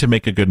trying to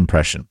make a good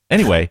impression.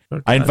 Anyway,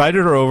 I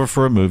invited her over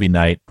for a movie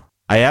night.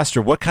 I asked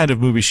her what kind of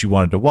movie she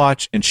wanted to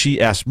watch, and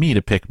she asked me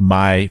to pick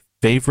my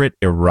favorite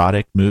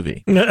erotic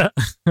movie.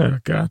 Oh,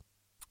 God.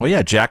 Well,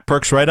 yeah, Jack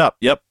perks right up.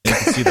 Yep, you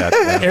can see that.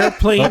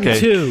 Airplane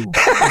 2.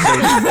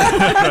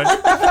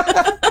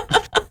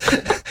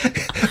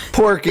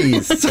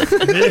 Porky's.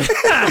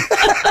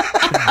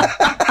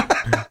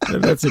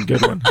 That's a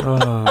good one.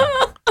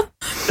 Oh.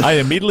 I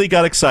immediately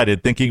got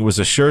excited, thinking it was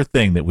a sure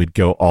thing that we'd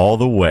go all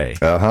the way.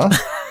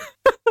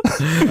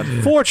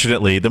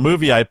 Unfortunately, the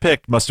movie I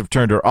picked must have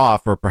turned her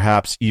off or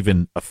perhaps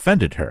even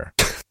offended her.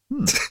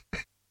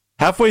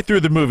 Halfway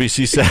through the movie,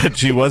 she said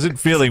she wasn't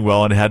feeling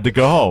well and had to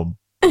go home.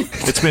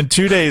 It's been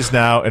 2 days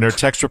now, and her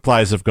text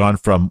replies have gone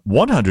from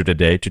 100 a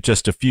day to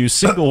just a few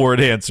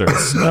single-word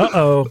answers.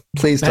 Uh-oh.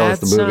 Please tell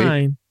us the movie.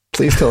 Sign.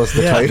 Please tell us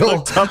the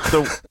title.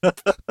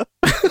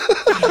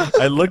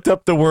 I looked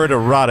up the word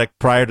erotic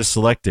prior to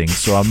selecting,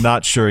 so I'm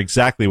not sure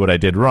exactly what I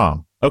did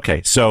wrong.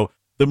 Okay, so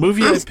the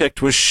movie I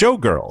picked was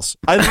Showgirls.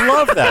 I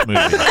love that movie.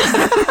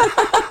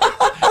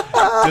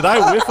 Did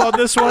I whiff on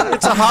this one?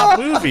 It's a hot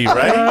movie,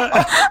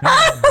 right?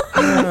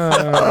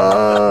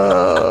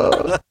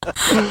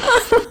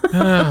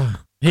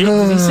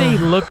 Did he say he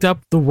looked up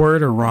the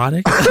word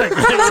erotic?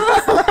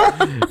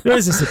 What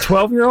is this, a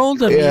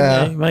 12-year-old?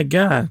 I mean, my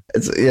God.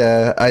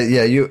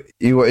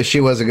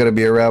 She wasn't going to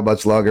be around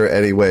much longer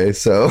anyway,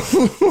 so.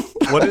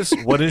 What is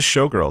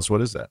Showgirls?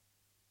 What is that?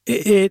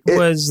 It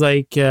was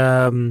like,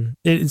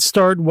 it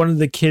starred one of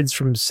the kids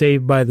from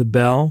Saved by the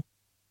Bell.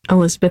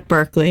 Elizabeth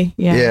Berkley.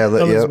 Yeah.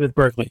 Elizabeth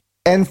Berkley.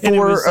 And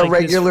for a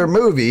regular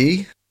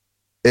movie,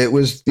 it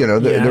was,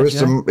 there was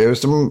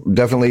some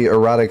definitely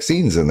erotic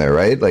scenes in there,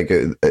 right? Like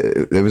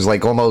it was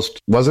like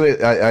almost, wasn't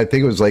it? I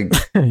think it was like,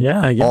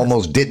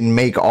 almost didn't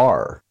make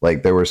R.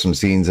 Like there were some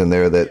scenes in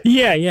there that,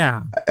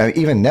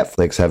 even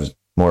Netflix has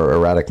more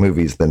erotic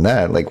movies than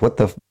that. Like what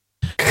the?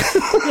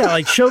 Yeah,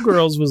 like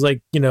Showgirls was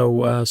like,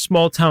 a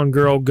small town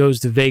girl goes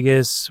to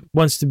Vegas,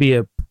 wants to be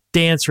a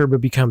dancer,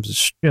 but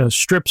becomes,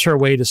 strips her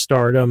way to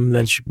stardom.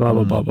 Then she blah,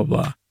 blah, blah, blah,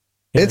 blah.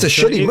 It's a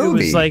shitty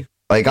movie. It was like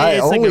I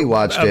only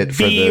watched it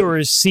for B or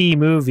a C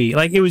movie.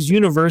 Like it was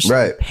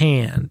universally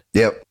panned.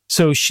 Yep.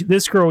 So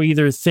this girl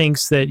either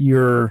thinks that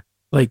you're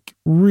like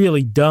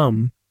really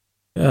dumb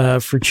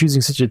for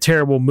choosing such a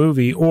terrible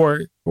movie,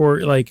 or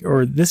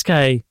this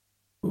guy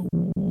he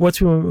wants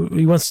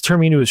to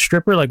turn me into a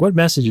stripper. Like what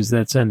message is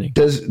that sending?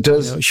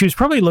 She was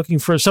probably looking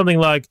for something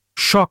like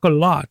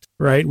Chocolat,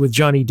 right, with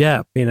Johnny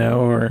Depp,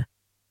 or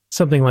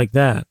something like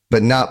that.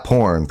 But not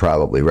porn,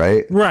 probably,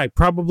 right? Right,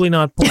 probably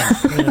not porn.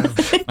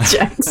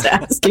 Jack's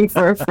asking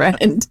for a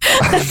friend.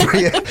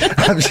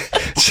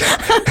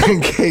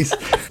 In case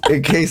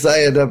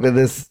I end up in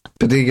this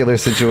particular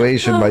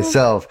situation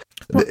myself,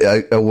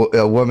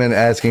 A woman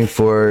asking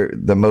for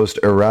the most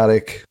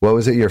erotic. What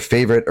was it? Your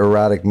favorite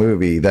erotic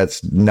movie?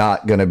 That's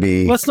not going to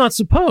be. Let's not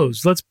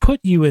suppose. Let's put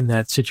you in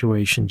that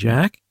situation,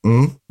 Jack.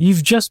 Mhm.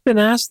 You've just been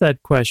asked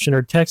that question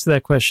or texted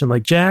that question.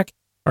 Like, Jack,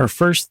 our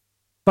first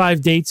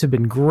 5 dates have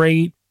been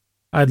great.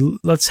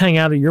 Let's hang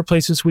out at your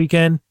place this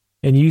weekend.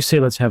 And you say,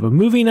 let's have a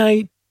movie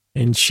night.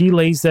 And she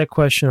lays that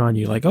question on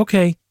you. Like,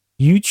 okay,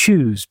 you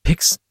choose.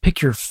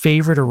 Pick your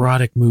favorite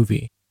erotic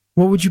movie.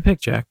 What would you pick,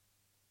 Jack?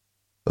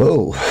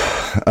 Oh,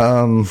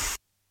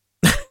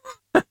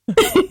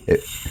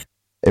 it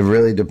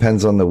really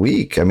depends on the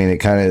week. I mean,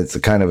 it's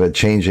kind of a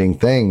changing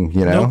thing,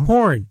 you know. No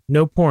porn.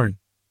 No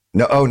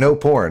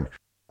porn.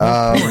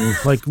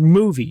 Like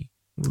movie.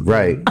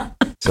 Right.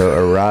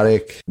 So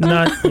erotic.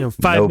 Not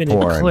 5-minute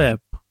porn. clip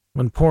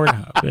on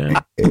Pornhub.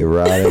 Yeah.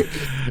 Erotic.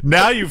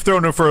 Now you've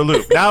thrown him for a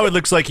loop. Now it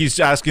looks like he's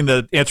answering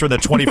the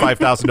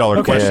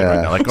 $25,000 question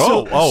right now. Like,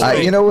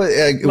 you know what?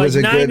 It was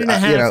a good.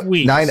 9.5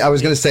 weeks. I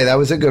was going to say that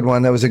was a good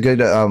one. That was a good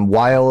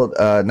wild,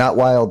 not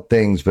Wild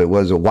Things, but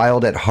was a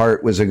Wild at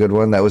Heart was a good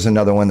one. That was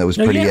another one that was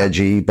pretty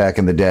edgy back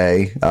in the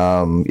day. Again,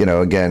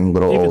 a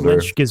little David older.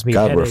 Lynch gives me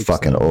God, we're headaches,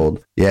 fucking though.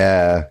 old.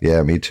 Yeah,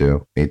 me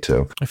too. I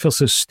feel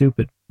so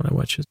stupid when I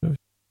watch his movie.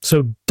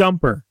 So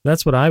Dumper,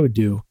 that's what I would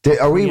do.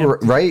 Are we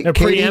right? A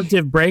Katie?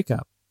 preemptive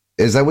breakup.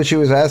 Is that what she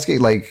was asking?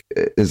 Like,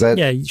 is that?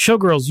 Yeah,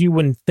 Showgirls, you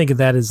wouldn't think of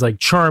that as like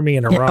charming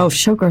and erotic. Oh,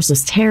 Showgirls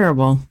is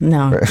terrible.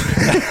 No.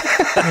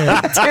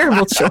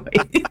 Terrible choice.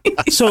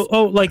 So,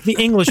 like The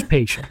English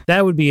Patient,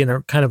 that would be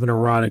kind of an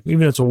erotic, even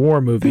though it's a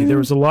war movie. There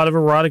was a lot of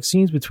erotic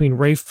scenes between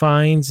Ralph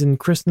Fiennes and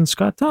Kristen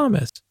Scott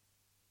Thomas.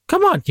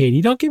 Come on,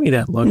 Katie, don't give me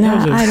that look. No,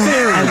 That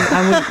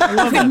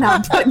I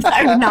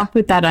would not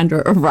put that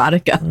under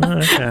erotica.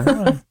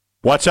 okay.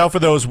 watch out for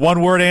those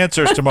one-word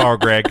answers tomorrow,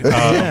 Greg.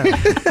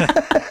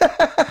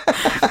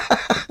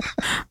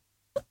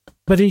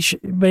 But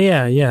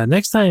yeah.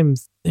 Next time,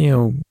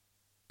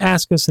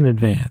 ask us in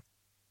advance.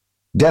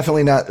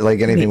 Definitely not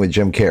like anything with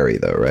Jim Carrey,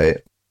 though,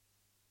 right?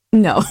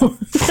 No.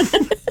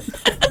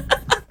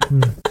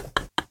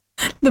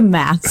 The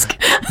Mask.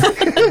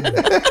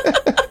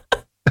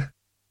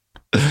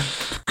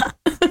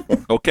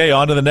 Okay,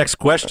 on to the next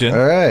question.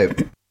 All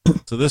right.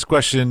 So this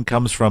question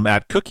comes from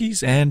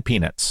 @Cookies and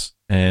Peanuts.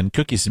 And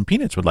Cookies and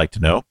Peanuts would like to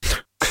know,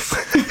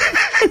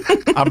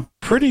 I'm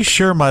pretty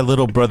sure my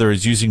little brother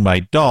is using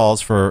my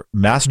dolls for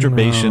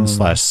masturbation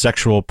 /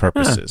 sexual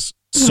purposes.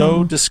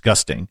 So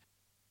disgusting.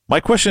 My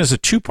question is a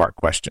two-part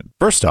question.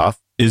 First off,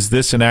 is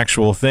this an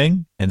actual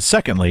thing? And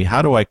secondly,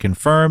 how do I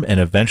confirm and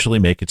eventually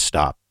make it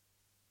stop?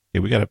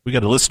 Okay, we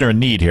got a listener in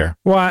need here.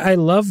 Well, I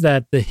love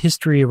that the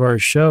history of our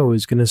show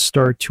is going to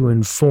start to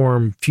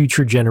inform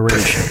future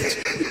generations.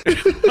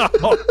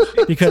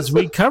 Because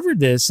we covered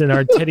this in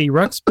our Teddy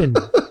Ruxpin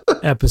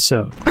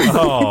episode.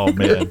 Oh,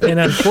 man. And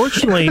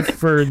unfortunately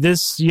for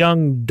this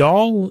young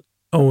doll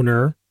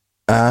owner,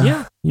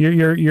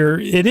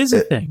 it is a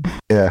thing.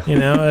 Yeah.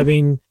 I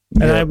mean,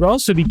 and I would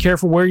also be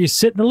careful where you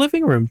sit in the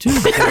living room too.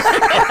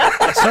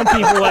 Because some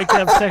people like to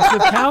have sex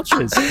with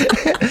couches.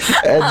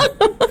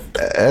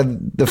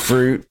 And the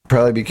fruit.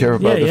 Probably be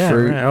careful about the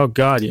fruit. Right. Oh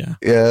God, yeah.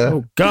 Yeah.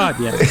 Oh God,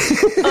 yeah.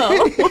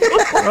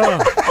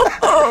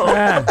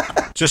 Yeah.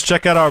 Just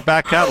check out our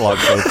back catalog,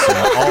 folks.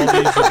 All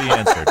these will be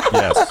answered.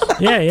 Yes.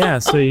 Yeah.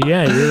 So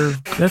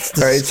that's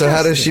all right. So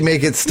how does she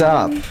make it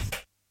stop?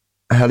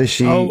 How does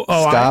she I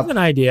stop have an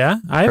idea.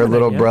 her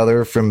little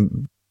brother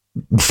from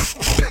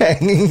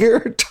banging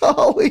her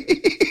dolly?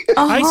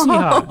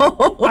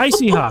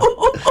 Icy hot.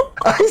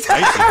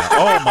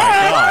 Oh my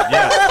God!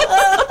 Yes.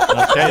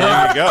 Okay,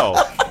 there you go.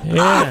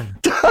 Yeah.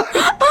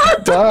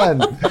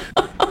 Done.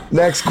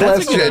 Next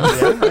question.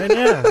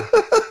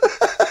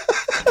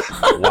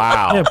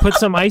 Wow. Yeah, put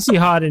some icy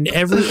hot in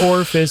every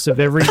orifice of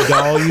every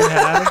doll you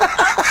have,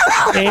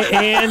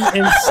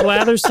 and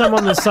slather some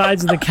on the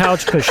sides of the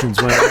couch cushions.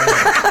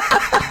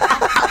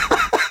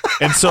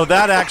 And so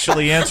that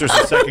actually answers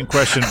the second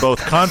question, both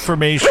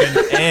confirmation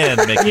and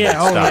making it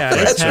stop.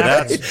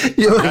 Right? It's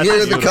You'll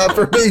hear the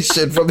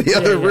confirmation from the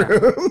other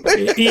room.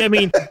 I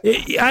mean,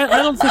 I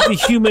don't think the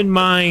human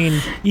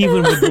mind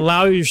even would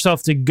allow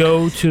yourself to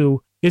go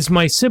to, is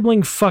my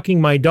sibling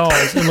fucking my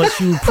dolls, unless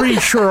you were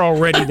pretty sure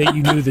already that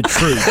you knew the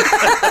truth.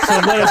 So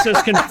let us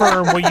just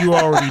confirm what you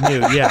already knew.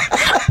 Yeah.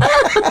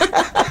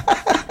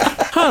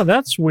 Huh,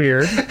 that's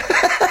weird.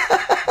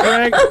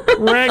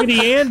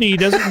 Raggedy Andy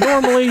doesn't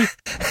normally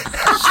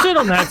sit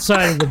on that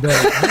side of the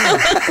bed.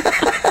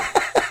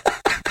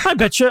 I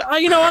bet you,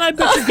 I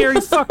bet you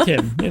Gary fucked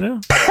him, So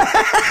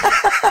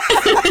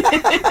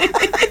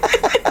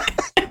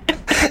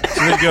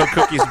there you go,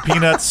 Cookies and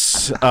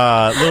Peanuts,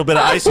 a little bit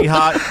of icy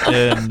hot,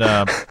 and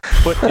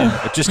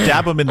just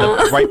dab them in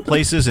the right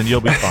places, and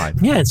you'll be fine.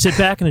 Yeah, and sit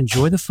back and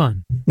enjoy the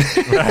fun.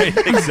 Right,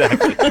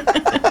 exactly.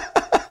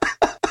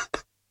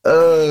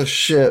 Oh,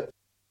 shit.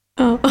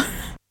 Oh.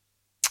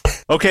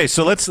 Okay,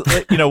 so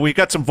we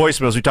got some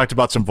voicemails. We talked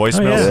about some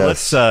voicemails. Oh, yeah.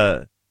 Let's,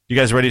 you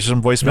guys ready for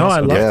some voicemails? No,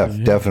 I love it.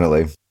 Yeah,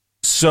 definitely.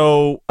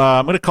 So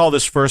I'm going to call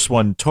this first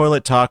one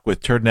Toilet Talk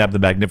with Turdnab the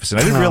Magnificent.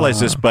 I didn't realize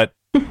this, but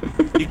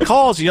he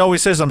calls. He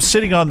always says, "I'm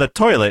sitting on the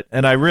toilet,"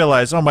 and I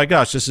realize, oh my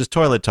gosh, this is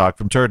toilet talk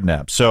from Turd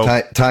Nap.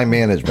 So Time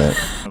management.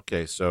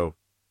 okay, so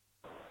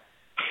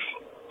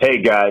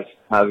Hey guys,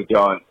 how's it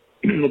going?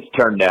 It's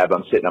Turd Nap.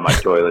 I'm sitting on my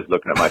toilet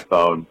looking at my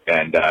phone,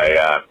 and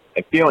I'm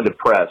feeling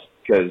depressed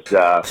because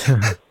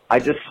I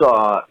just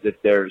saw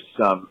that there's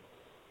some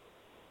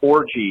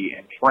orgy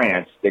in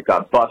France that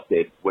got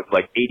busted with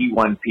like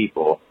 81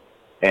 people,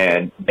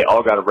 and they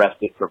all got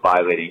arrested for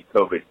violating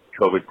COVID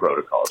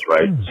protocols,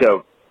 right?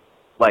 So,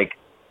 like,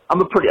 I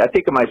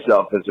think of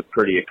myself as a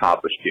pretty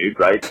accomplished dude,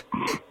 right?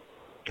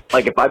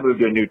 Like, if I move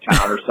to a new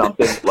town or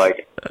something,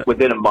 like,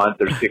 within a month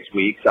or 6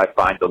 weeks, I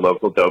find the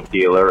local dope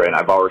dealer, and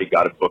I've already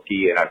got a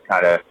bookie, and I've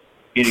kind of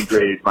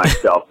integrated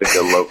myself into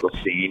the local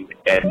scene,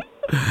 and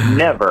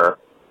never,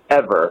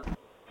 ever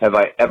have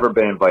I ever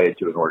been invited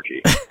to an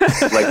orgy.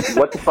 Like,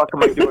 what the fuck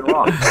am I doing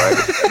wrong, right?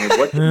 I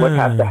mean, what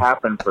has to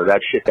happen for that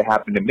shit to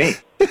happen to me?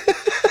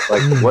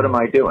 Like, what am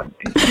I doing?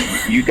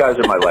 You guys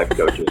are my life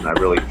coaches, and I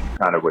really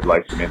kind of would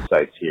like some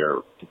insights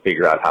here to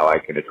figure out how I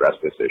can address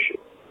this issue.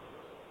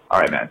 All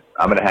right, man.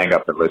 I'm going to hang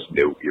up and listen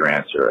to your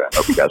answer. I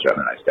hope you guys are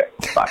having a nice day.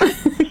 Bye.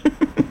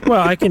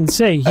 Well, I can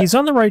say he's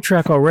on the right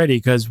track already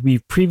because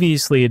we've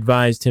previously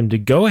advised him to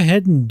go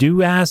ahead and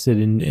do acid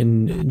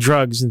and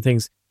drugs and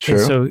things. True.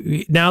 And so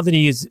now that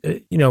he is,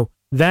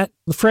 that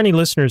for any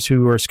listeners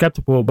who are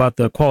skeptical about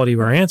the quality of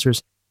our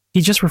answers,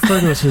 he just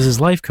referred to us as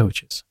his life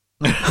coaches.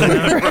 So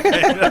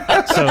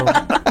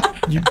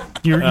you've done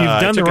the right thing.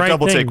 I took a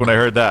double take when I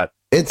heard that.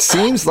 It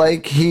seems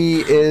like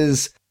he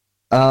is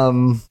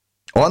on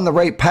the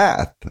right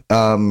path,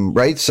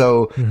 right?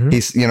 So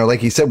he's, like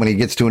he said, when he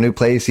gets to a new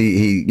place,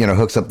 he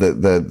hooks up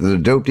the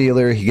dope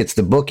dealer, he gets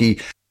the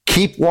bookie.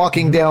 Keep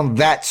walking down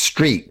that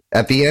street.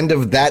 At the end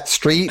of that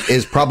street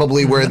is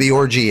probably where the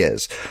orgy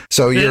is.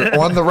 So you're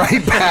on the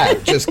right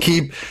path. Just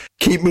keep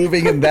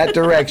moving in that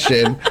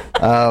direction.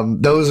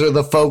 Those are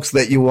the folks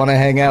that you want to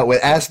hang out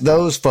with. Ask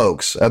those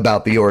folks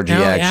about the orgy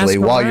actually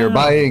while you're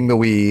buying the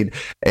weed.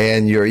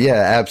 And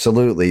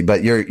absolutely.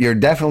 But you're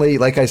definitely,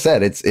 like I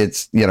said,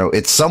 it's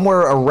somewhere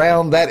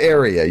around that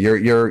area.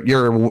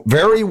 You're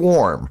very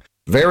warm,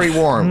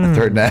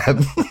 Third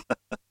Nab.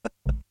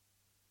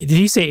 Did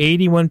he say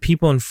 81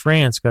 people in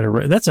France got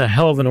arrested? That's a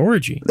hell of an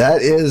orgy.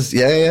 That is,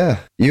 yeah.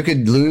 You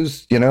could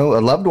lose, a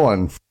loved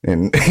one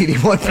in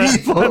 81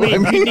 people. I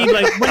mean, you need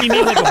like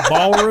a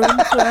ballroom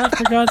for that,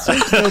 for God's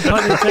sake? No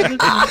pun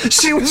intended.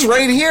 She was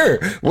right here.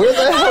 Where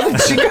the hell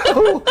did she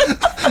go?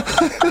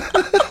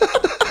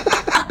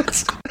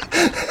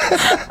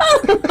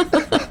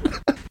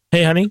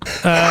 Hey, honey.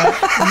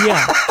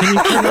 Yeah. Can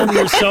you turn on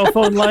your cell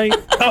phone light?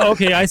 Oh,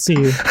 okay. I see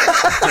you.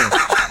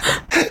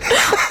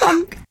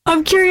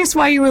 I'm curious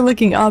why you were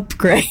looking up,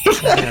 Greg.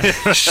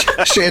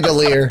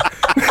 Chandelier.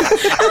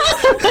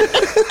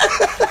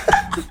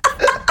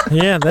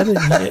 Yeah, that is.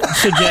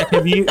 So,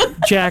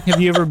 Jack, have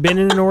you ever been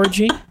in an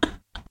orgy?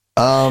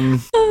 By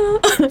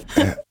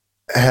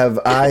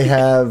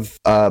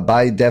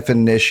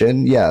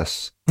definition,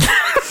 yes.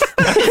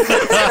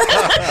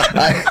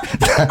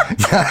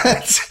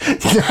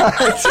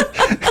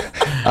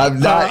 I'm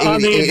not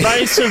on the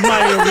advice of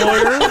my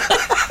lawyer.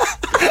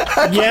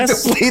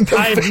 Yes,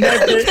 I've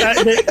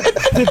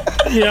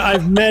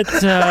met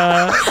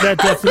that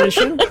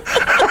definition.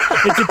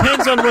 It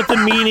depends on what the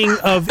meaning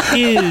of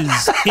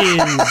is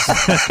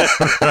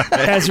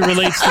as it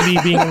relates to me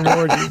being an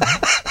orgy.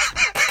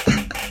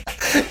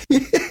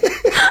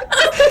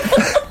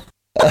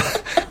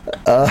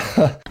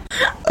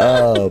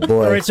 Oh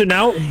boy! All right, so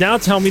now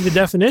tell me the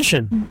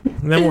definition,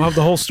 and then we'll have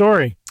the whole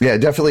story. Yeah,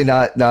 definitely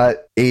not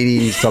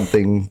 80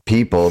 something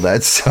people.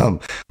 That's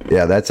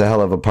that's a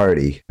hell of a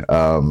party.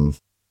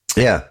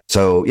 Yeah.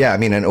 So I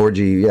mean, an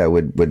orgy,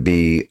 would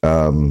be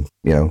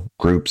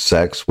group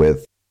sex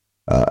with.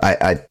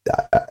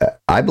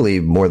 I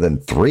believe more than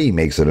 3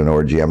 makes it an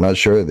orgy. I'm not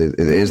sure.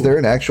 Is there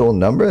an actual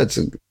number?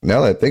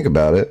 Now that I think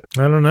about it,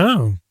 I don't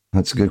know.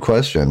 That's a good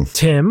question.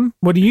 Tim,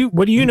 what do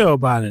you know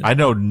about it? I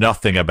know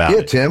nothing about it.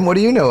 Yeah, Tim, what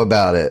do you know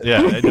about it?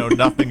 Yeah, I know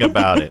nothing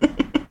about it.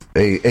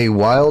 A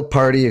wild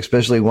party,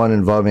 especially one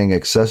involving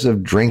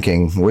excessive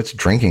drinking. What's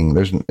drinking?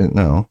 There's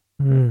no.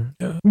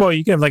 Well,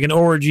 you can have like an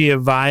orgy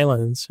of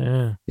violence.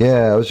 Yeah.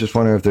 Yeah, I was just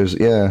wondering if there's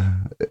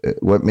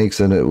what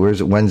makes it?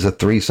 When's a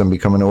threesome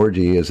become an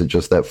orgy? Is it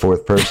just that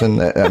fourth person?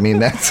 I mean,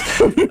 that's.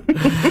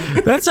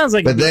 That sounds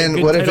like. But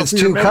then, what if it's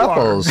 2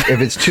 couples?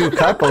 If it's 2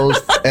 couples,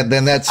 and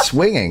then that's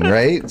swinging,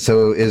 right?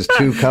 So is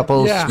 2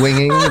 couples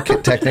swinging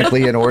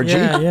technically an orgy?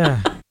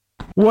 Yeah.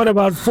 What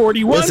about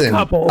 41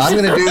 couples? I'm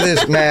going to do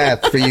this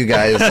math for you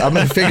guys. I'm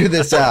going to figure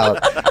this out,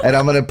 and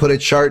I'm going to put a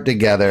chart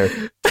together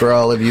for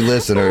all of you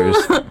listeners,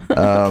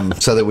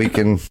 so that we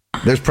can.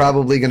 There's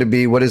probably going to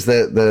be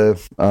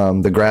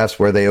the graphs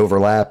where they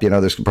overlap.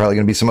 There's probably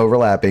going to be some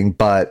overlapping,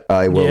 but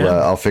I will.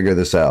 I'll figure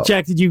this out.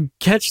 Jack, did you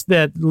catch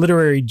that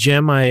literary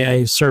gem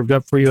I served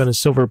up for you on a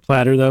silver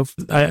platter? Though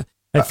I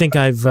think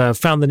I've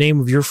found the name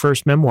of your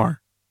first memoir.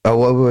 Oh,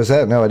 what was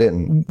that? No, I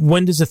didn't.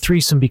 When does a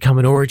threesome become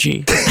an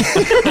orgy?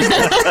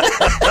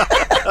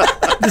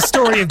 The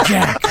story of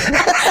Jack.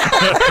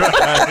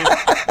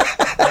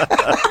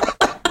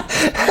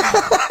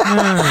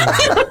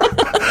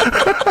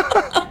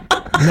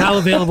 Now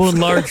available in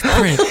large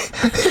print.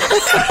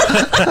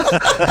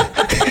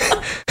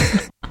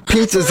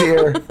 Pizza's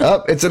here.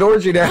 Oh, it's an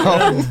orgy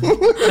now.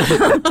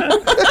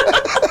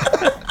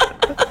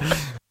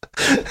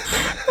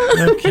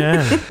 Okay.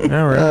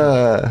 All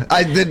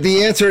right.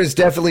 The answer is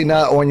definitely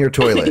not on your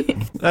toilet.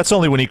 That's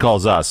only when he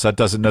calls us. That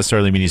doesn't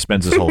necessarily mean he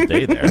spends his whole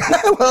day there.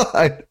 Well,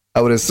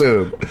 I would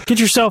assume. Get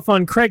yourself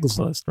on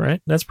Craigslist,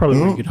 right? That's probably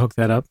where you could hook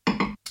that up.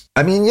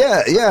 I mean,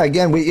 yeah.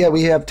 Again,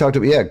 we have talked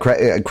about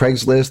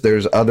Craigslist.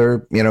 There's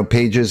other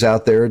pages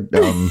out there.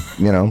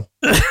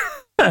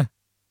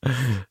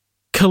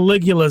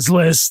 Caligula's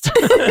List.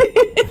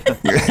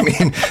 I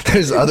mean,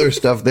 there's other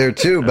stuff there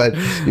too, but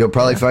you'll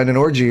probably find an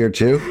orgy or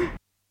two.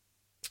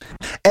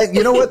 And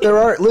you know what? There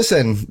are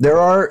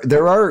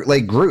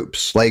like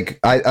groups. Like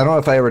I don't know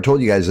if I ever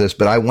told you guys this,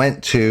 but I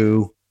went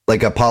to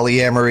like a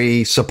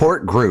polyamory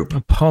support group.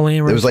 A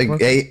polyamory. It was like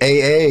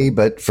AA,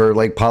 but for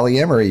like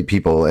polyamory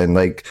people, and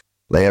like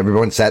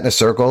everyone sat in a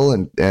circle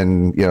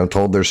and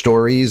told their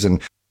stories.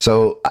 And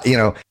so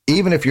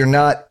even if you're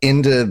not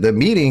into the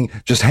meeting,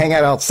 just hang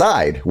out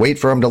outside, wait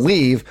for them to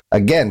leave.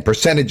 Again,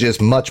 percentages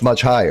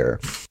much higher.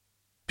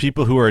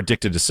 People who are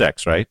addicted to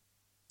sex, right?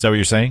 Is that what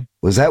you're saying?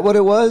 Was that what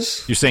it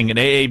was? You're saying an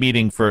AA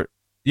meeting for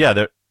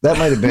that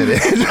might have been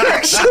it.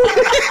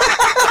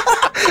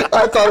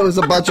 I thought it was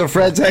a bunch of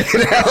friends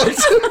hanging out.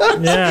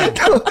 Yeah.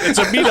 It's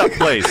a meetup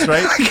place,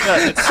 right?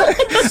 Yeah, it's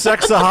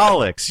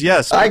sexaholics.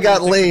 Yes. I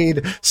got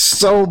laid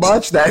so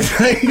much that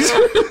night.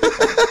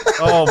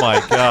 Oh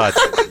my God.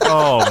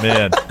 Oh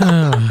man.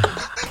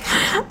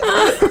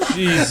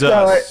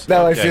 Jesus.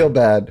 Now I feel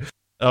bad.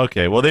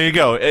 Okay, well there you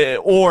go.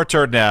 Or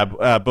Turd Nab,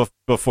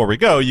 before we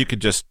go, you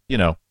could just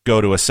go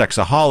to a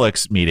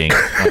sexaholics meeting,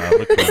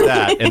 look for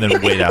that, and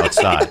then wait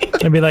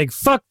outside. And be like,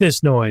 "Fuck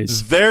this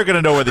noise." They're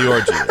gonna know where the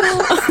orgy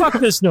is. Fuck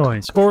this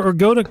noise. Or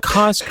go to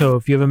Costco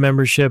if you have a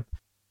membership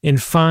and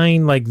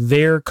find like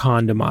their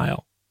condom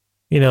aisle.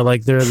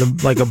 Like they're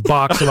like a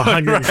box of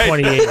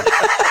 128. Right.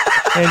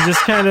 And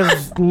just kind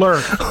of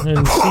lurk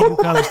and see who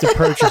comes to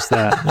purchase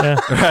that. Yeah.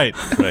 Right.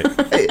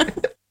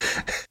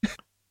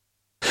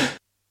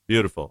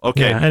 Beautiful.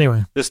 Okay. Yeah,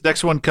 anyway, this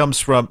next one comes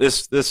from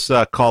this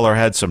caller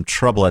had some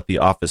trouble at the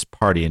office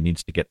party and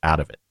needs to get out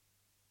of it.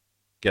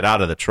 Get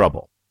out of the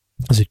trouble.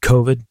 Is it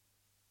COVID?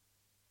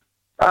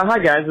 Hi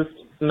guys, this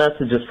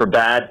message is for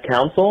bad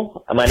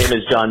counsel. My name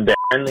is John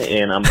Barron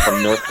and I'm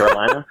from North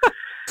Carolina.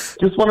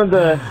 Just wanted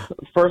to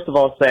first of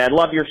all say I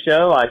love your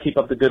show. I keep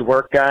up the good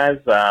work, guys.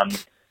 I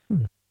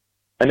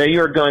know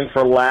you are going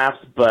for laughs,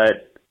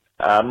 but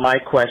my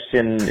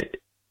question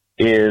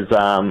is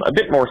a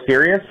bit more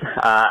serious.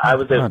 I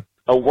was at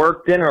a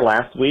work dinner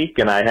last week,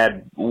 and I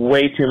had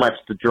way too much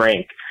to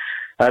drink.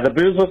 The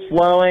booze was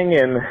flowing,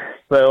 and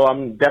so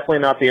I'm definitely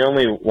not the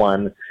only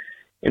one.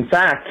 In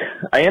fact,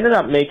 I ended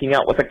up making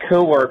out with a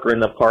coworker in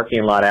the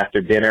parking lot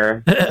after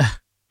dinner,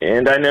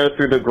 and I know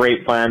through the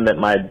grapevine that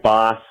my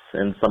boss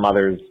and some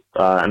others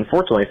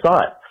unfortunately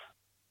saw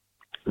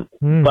it.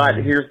 But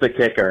here's the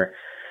kicker.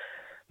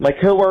 My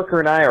coworker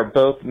and I are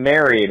both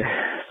married,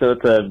 so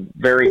it's a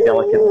very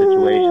delicate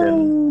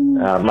situation.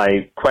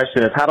 My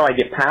question is, how do I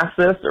get past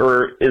this,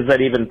 or is that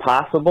even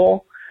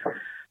possible?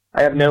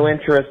 I have no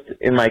interest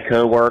in my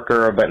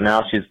coworker, but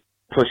now she's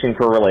pushing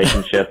for a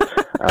relationship.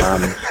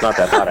 It's not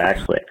that hot,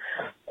 actually.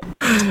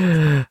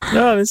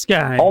 No, this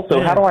guy.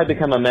 Also, how do I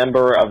become a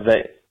member of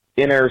the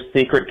Inner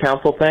Secret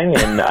Council thing,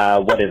 and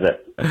what is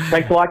it?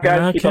 Thanks a lot,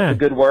 guys. Okay. Keep up the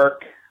good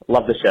work.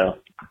 Love the show.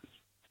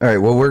 All right.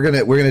 Well, we're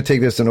gonna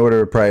take this in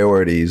order of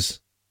priorities.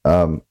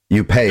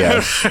 You pay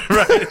us.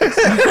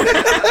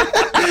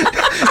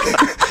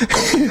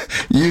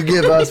 You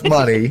give us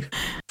money,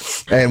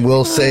 and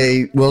we'll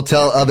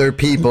tell other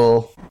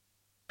people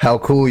how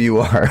cool you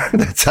are.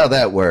 That's how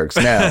that works.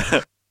 Now,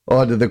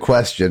 on to the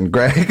question,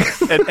 Greg.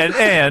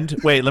 and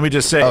wait, let me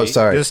just say. Oh,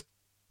 sorry. Just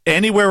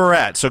anywhere we're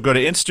at. So go to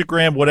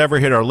Instagram, whatever,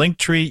 hit our link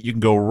tree. You can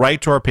go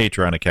right to our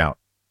Patreon account.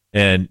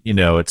 And,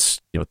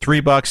 it's, $3,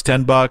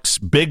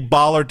 $10, big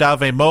baller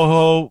Dave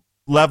Moho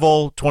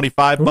level,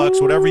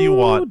 $25, whatever you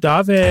want.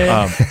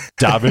 Dave.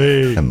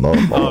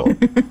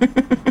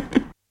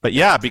 But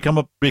yeah, become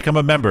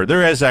a member.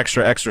 There is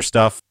extra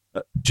stuff.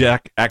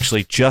 Jack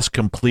actually just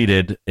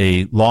completed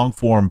a long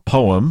form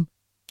poem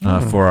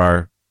for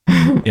our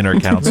inner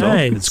council.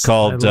 Nice. It's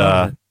called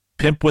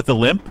Pimp with a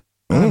Limp.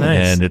 Oh,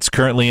 nice. And it's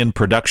currently in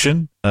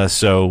production.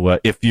 So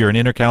if you're an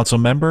inner council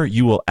member,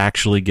 you will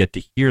actually get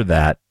to hear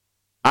that.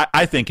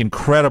 I think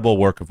incredible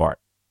work of art.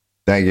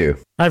 Thank you.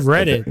 I've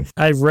read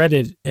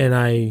it and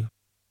I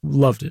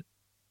loved it.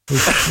 We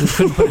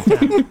couldn't put it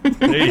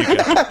down. There you go.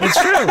 It's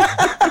true.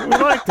 We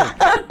liked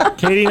it.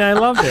 Katie and I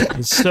loved it.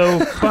 It's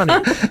so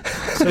funny.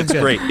 So It's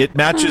good. great. It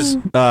matches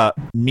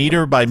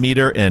meter by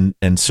meter and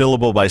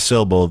syllable by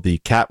syllable the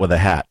cat with a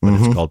hat, but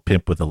it's called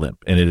Pimp with a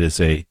Limp, and it is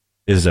a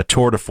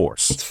tour de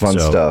force. It's fun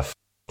stuff.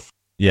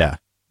 Yeah.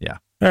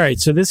 All right,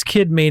 so this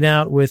kid made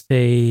out with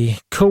a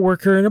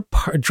coworker in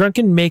a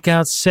drunken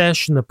makeout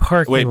sesh in the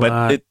parking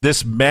lot. But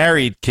this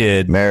married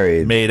kid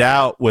made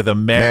out with a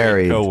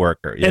married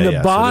coworker. Yeah, and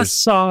the boss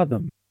saw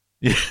them.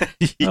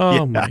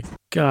 Oh, my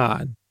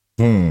God.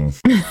 I mean,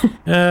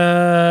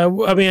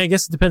 I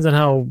guess it depends on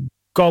how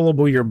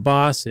gullible your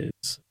boss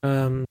is.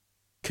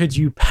 Could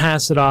you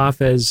pass it off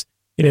as,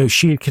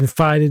 she had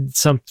confided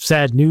some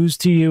sad news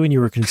to you and you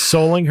were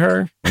consoling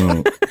her?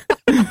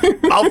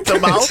 Mouth to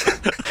mouth?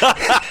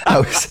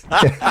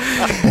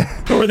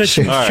 Or that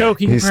she was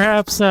choking,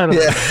 perhaps? I don't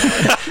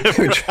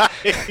know.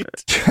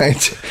 Trying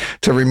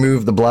to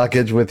remove the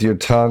blockage with your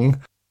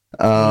tongue.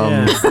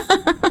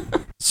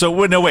 So,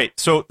 wait.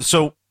 So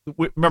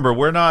remember,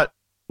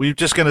 we're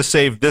just going to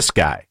save this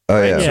guy.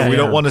 Oh, yeah. So we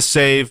don't want to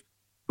save,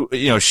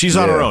 she's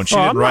on her own. She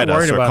didn't write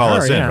us or call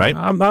us in, right?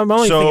 I'm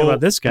only thinking about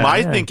this guy.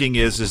 My thinking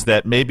is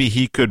that maybe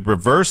he could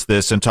reverse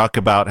this and talk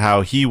about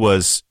how he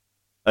was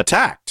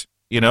attacked.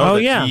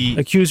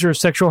 Accuse her of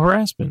sexual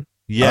harassment.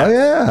 Yeah. Oh,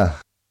 yeah.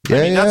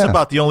 That's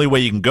about the only way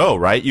you can go,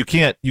 right? You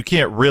can't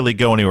really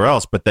go anywhere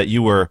else, but that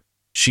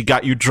she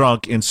got you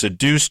drunk and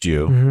seduced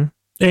you.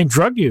 And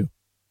drugged you.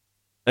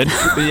 And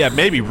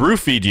maybe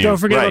roofied you. Don't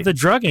forget about the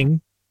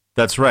drugging.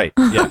 That's right.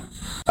 Yeah.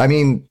 I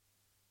mean,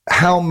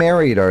 how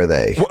married are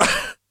they?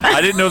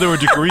 I didn't know there were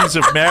degrees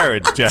of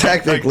marriage, Jack.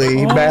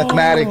 Technically,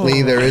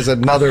 mathematically, there is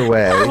another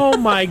way. Oh,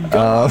 my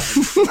God.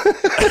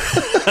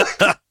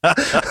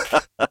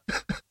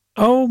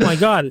 Oh, my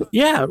God.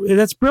 Yeah,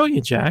 that's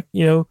brilliant, Jack.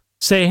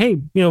 Say, hey,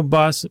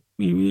 boss,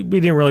 we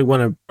didn't really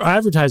want to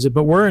advertise it,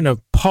 but we're in a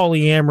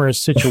polyamorous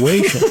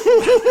situation.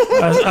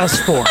 Us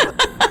four.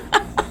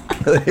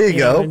 There you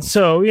go. And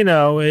so,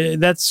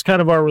 that's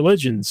kind of our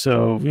religion.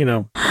 So,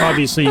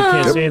 obviously you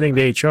can't say anything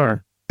to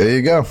HR. There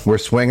you go. We're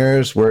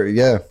swingers.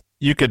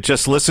 You could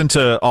just listen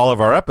to all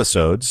of our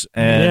episodes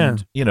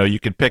and, you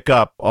could pick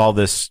up all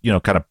this,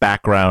 kind of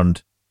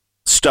background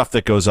stuff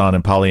that goes on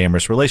in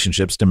polyamorous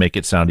relationships to make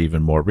it sound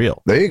even more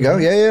real. There you go.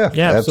 Yeah,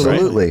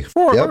 absolutely.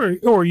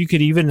 Or you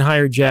could even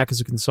hire Jack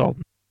as a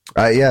consultant.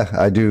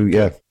 I do.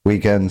 Yeah,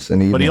 weekends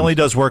and evenings. But he only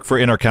does work for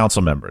inner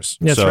council members.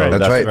 That's right.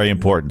 That's right. Very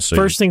important. So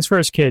first things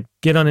first, kid.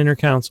 Get on inner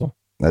council.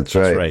 That's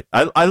right.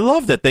 I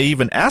love that they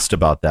even asked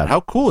about that.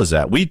 How cool is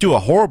that? We do a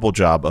horrible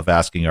job of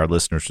asking our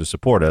listeners to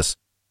support us.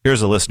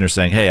 Here's a listener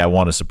saying, "Hey, I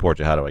want to support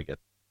you. How do I get?"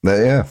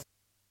 Yeah.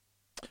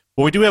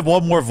 Well, we do have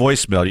one more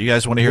voicemail. You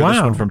guys want to hear this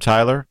one from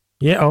Tyler?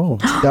 Yeah. Oh.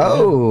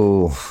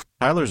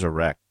 Tyler's a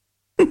wreck.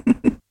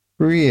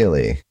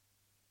 Really?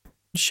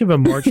 You should have a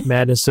March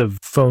Madness of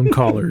phone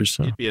callers.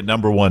 He'd be a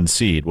number 1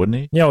 seed, wouldn't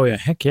he? Yeah,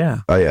 heck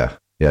yeah. Oh, yeah.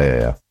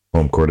 Yeah.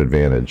 Home court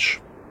advantage.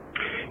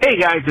 Hey,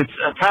 guys, it's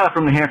Tyler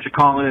from New Hampshire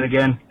calling in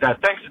again.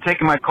 Thanks for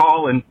taking my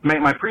call and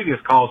my previous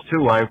calls,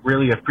 too. I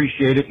really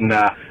appreciate it, and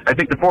I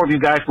think the four of you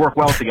guys work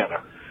well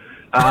together.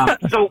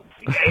 So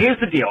here's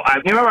the deal.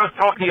 Remember I was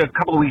talking to you a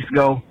couple of weeks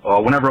ago,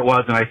 or whenever it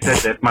was, and I said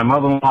that my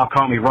mother-in-law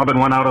caught me rubbing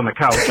one out on the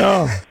couch.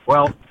 Oh.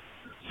 Well,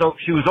 so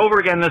she was over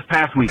again this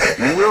past weekend,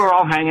 and we were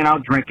all hanging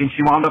out drinking.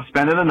 She wound up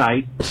spending the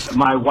night.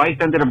 My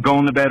wife ended up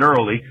going to bed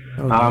early.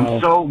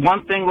 So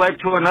one thing led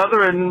to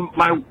another, and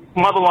my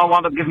mother-in-law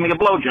wound up giving me a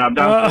blowjob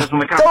downstairs on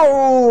the couch,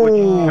 which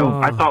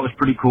I thought was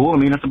pretty cool. I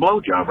mean, it's a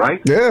blowjob,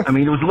 right? Yeah. I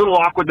mean, it was a little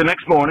awkward the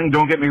next morning,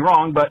 don't get me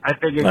wrong, but I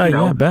figured,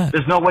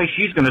 there's no way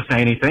she's going to say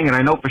anything, and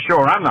I know for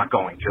sure I'm not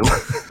going to.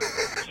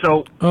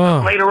 So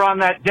later on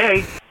that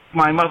day,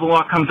 my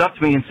mother-in-law comes up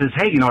to me and says,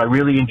 hey, I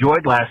really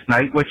enjoyed last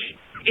night, which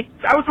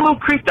I was a little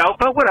creeped out,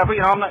 but whatever,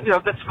 I'm not,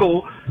 that's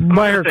cool.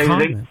 By her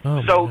comment.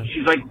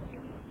 She's like,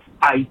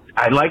 I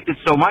liked it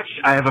so much.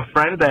 I have a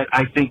friend that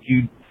I think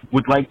you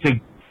would like to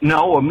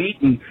know or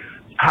meet, and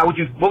what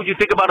would you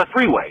think about a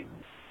three-way?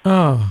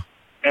 Oh.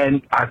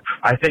 And I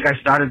think I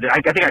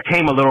think I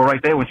came a little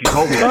right there when she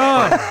told me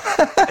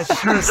that. But as it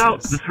turns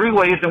out, the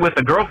three-way isn't with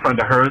a girlfriend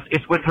of hers,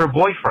 it's with her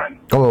boyfriend.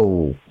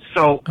 Oh.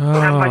 So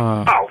I'm like,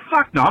 oh,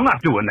 fuck no, I'm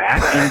not doing that.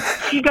 And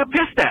she got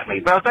pissed at me.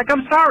 But I was like,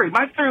 I'm sorry.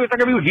 My theory was going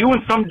to be with you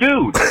and some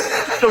dude.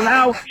 So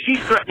now she's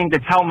threatening to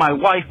tell my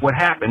wife what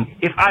happened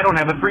if I don't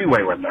have a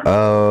three-way with her.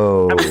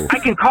 Oh. I mean, I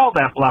can call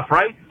that bluff,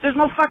 right? There's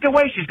no fucking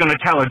way she's going to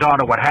tell her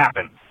daughter what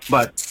happened.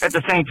 But at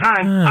the same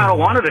time, I don't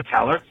want her to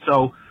tell her.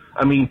 So,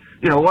 I mean,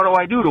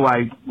 what do? Do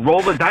I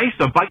roll the dice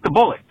or bite the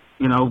bullet?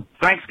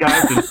 Thanks,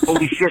 guys. And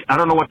holy shit, I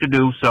don't know what to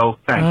do. So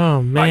thanks.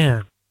 Oh,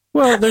 man. Bye.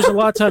 Well, there's a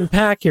lot to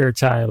unpack here,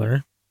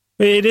 Tyler.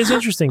 It is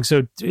interesting.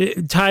 So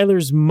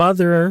Tyler's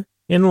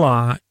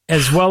mother-in-law,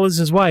 as well as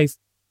his wife,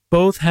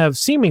 both have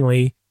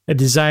seemingly a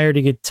desire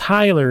to get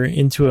Tyler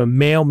into a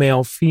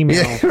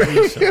male-female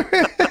threesome.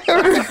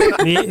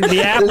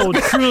 The apple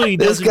truly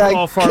doesn't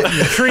fall far from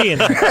the tree.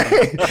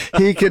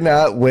 He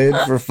cannot win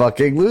for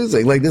fucking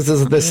losing. Like, this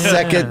is the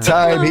second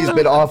time he's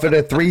been offered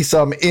a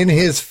threesome in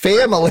his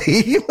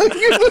family.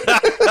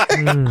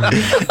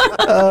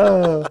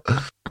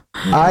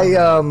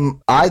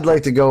 I'd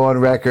like to go on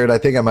record. I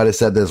think I might have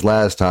said this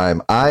last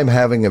time. I'm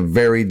having a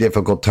very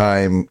difficult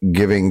time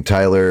giving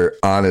Tyler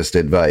honest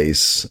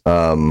advice.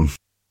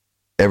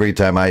 every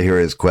time I hear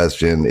his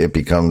question, it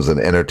becomes an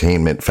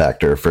entertainment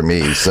factor for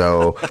me.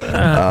 So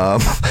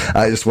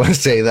I just want to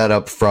say that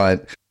up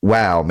front.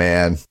 Wow,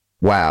 man.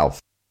 Wow.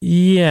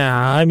 Yeah,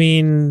 I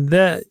mean,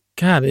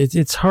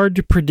 it's hard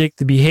to predict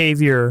the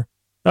behavior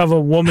of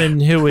a woman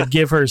who would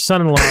give her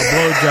son-in-law a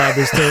blowjob.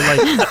 Is to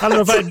like, I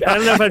don't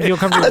know if I'd feel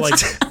comfortable like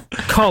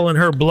calling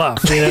her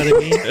bluff. You know what I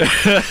mean?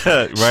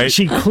 Right.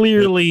 She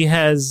clearly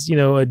has,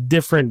 a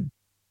different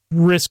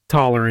risk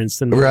tolerance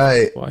than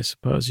most people, I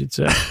suppose you'd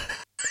say.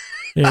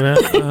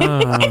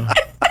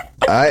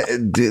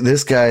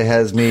 This guy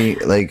has me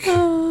like,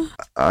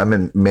 I'm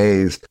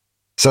amazed.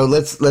 So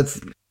let's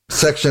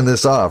section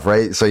this off,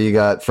 right? So you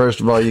got, first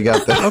of all, you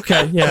got the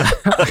okay, yeah.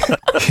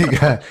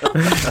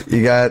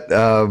 you got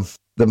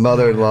the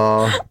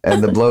mother-in-law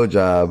and the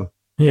blowjob.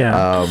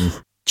 Yeah.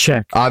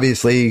 Check.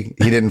 Obviously,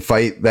 he didn't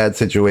fight that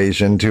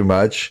situation too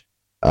much.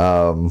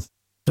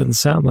 Doesn't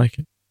sound like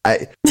it.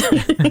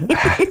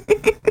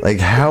 Like,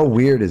 how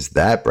weird is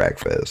that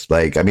breakfast?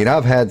 Like, I mean,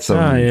 I've had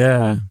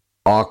some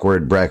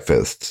awkward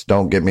breakfasts.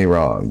 Don't get me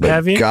wrong, but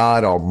have you?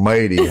 God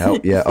Almighty, how?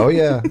 Yeah,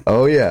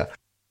 oh yeah.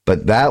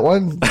 But that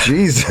one,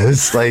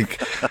 Jesus, like,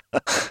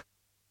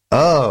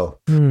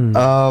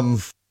 man,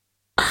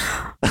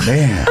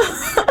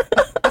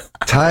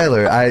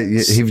 Tyler,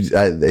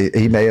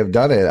 he may have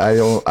done it.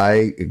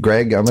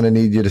 Greg, I'm going to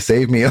need you to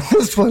save me on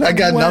this one. I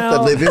got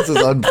nothing. This is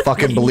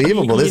unfucking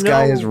believable. This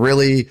guy is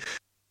really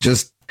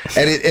just,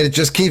 and it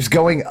just keeps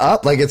going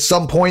up. Like, at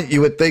some point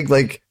you would think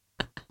like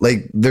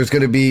there's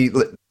going to be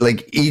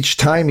like each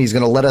time he's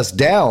going to let us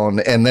down,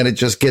 and then it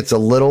just gets a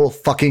little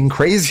fucking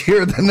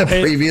crazier than the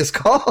previous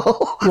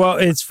call. Well,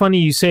 it's funny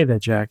you say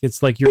that, Jack.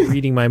 It's like you're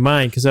reading my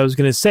mind, because I was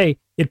going to say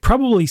it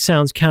probably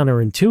sounds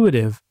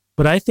counterintuitive,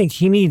 but I think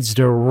he needs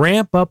to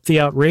ramp up the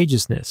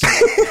outrageousness.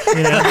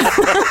 And I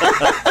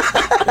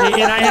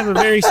have a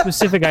very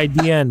specific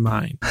idea in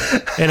mind,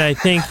 and I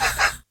think.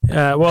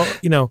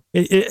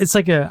 It's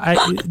like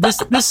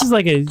this is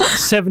like a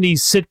 70s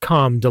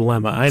sitcom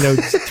dilemma. I know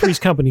Three's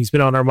Company's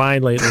been on our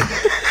mind lately,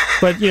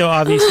 but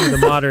obviously the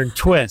modern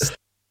twist.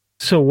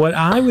 So what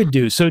I would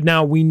do, so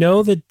now we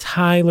know that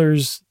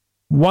Tyler's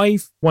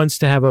wife wants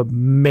to have a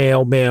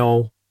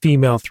male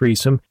female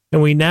threesome,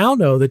 and we now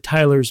know that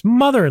Tyler's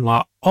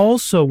mother-in-law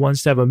also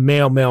wants to have a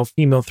male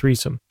female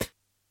threesome.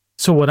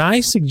 So what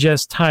I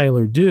suggest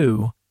Tyler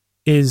do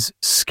is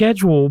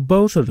schedule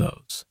both of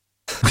those,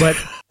 but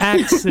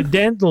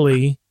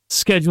accidentally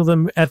schedule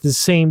them at the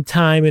same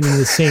time and in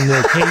the same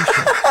location.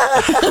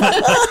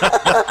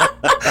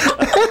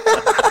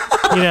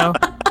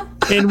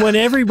 And when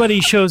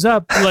everybody shows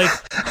up, like,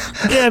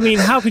 I mean,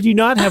 how could you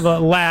not have a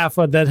laugh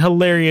at that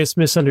hilarious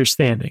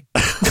misunderstanding?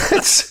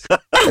 Is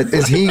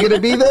he going to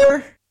be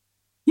there?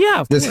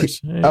 Yeah, of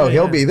course.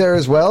 He'll be there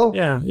as well?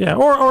 Yeah.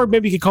 Or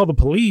maybe you could call the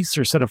police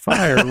or set a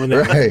fire when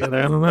they're together.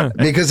 I don't know.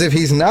 Because if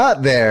he's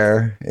not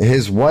there,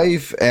 his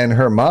wife and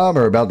her mom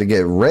are about to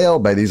get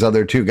railed by these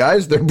other two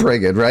guys they're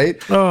bringing,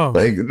 right? Oh.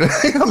 Like,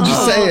 I'm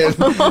just saying,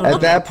 at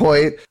that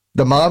point,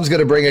 the mom's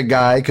going to bring a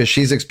guy because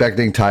she's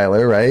expecting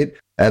Tyler, right?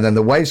 And then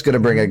the wife's going to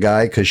bring a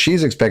guy because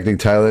she's expecting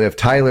Tyler. And if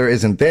Tyler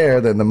isn't there,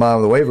 then the mom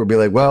of the wife will be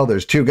like, well,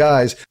 there's two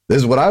guys. This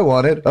is what I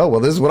wanted. Oh, well,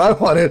 this is what I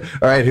wanted.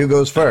 All right, who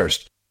goes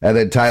first? And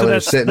then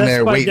Tyler's sitting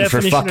there waiting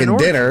for fucking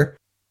dinner.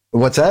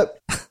 What's that?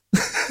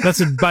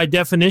 That's by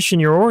definition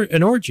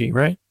an orgy,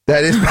 right?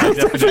 That is by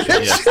definition.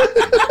 Yes.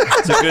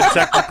 It's a good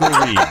technical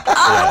read.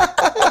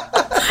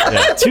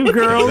 Yeah. Two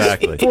girls,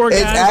 exactly. 4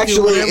 guys.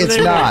 It's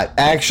not.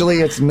 Actually,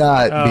 it's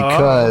not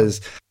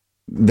because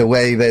the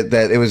way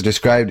that it was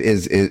described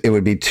is it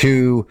would be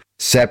two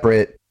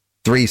separate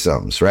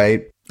threesomes,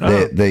 right?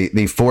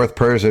 The fourth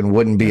person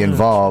wouldn't be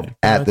involved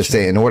at the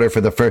same. In order for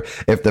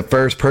if the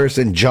first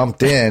person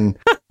jumped in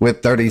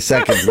with 30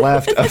 seconds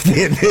left of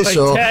the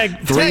initial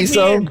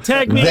threesome,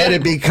 then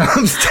it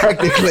becomes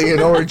technically an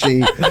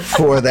orgy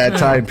for that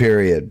time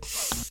period.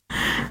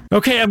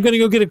 Okay, I'm going to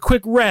go get a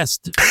quick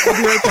rest.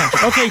 I'll be right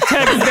back. Okay,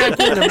 tag me back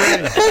in. I'm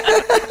ready.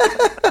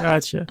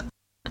 Gotcha.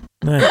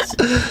 Nice.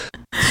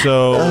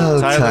 So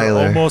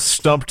Tyler almost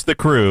stumped the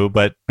crew,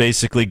 but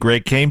basically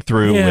Greg came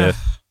through with,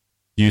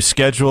 you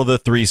schedule the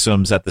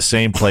threesomes at the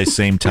same place,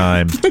 same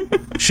time.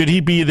 Should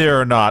he be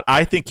there or not?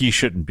 I think he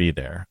shouldn't be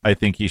there. I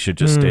think he should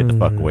just stay the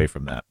fuck away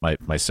from that,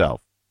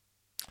 myself.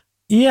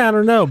 Yeah, I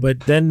don't know, but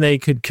then they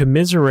could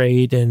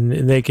commiserate and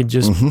they could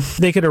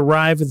just, they could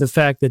arrive at the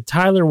fact that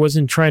Tyler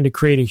wasn't trying to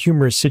create a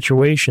humorous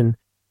situation.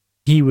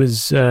 He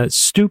was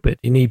stupid,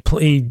 and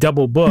he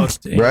double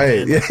booked.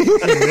 Right.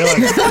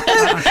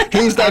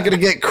 He's not going to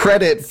get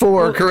credit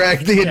for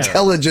the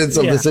intelligence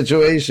of the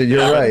situation.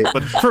 You're right.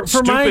 But for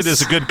stupid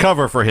is a good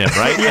cover for him,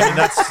 right? Yeah, I mean,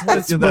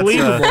 that's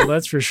believable.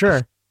 That's for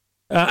sure.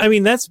 I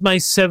mean, that's my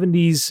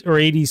 70s or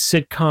 80s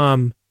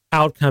sitcom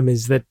outcome,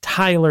 is that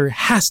Tyler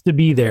has to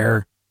be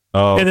there.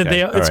 Oh, and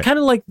that it's kind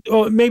of like,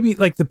 maybe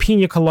like the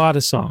Pina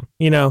Colada song.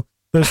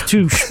 Those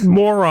two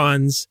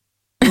morons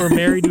who are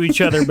married to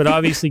each other, but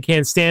obviously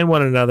can't stand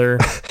one another,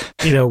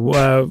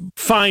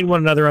 find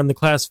one another on the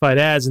classified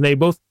ads, and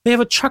they have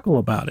a chuckle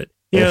about it.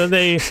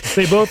 They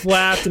both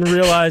laughed and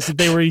realized that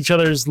they were each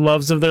other's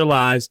loves of their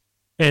lives.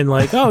 And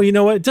like, oh, you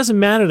know what? It doesn't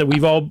matter that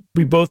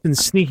we've both been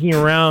sneaking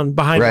around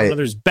behind one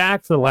another's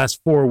back for the last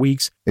 4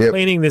 weeks,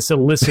 planning this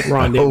illicit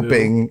rendezvous.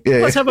 Hoping,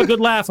 Let's have a good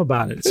laugh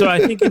about it. So I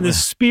think in the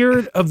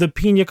spirit of the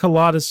Pina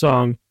Colada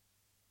song,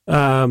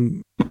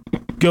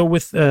 go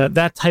with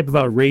that type of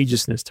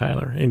outrageousness,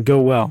 Tyler, and go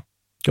well.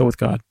 Go with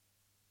God.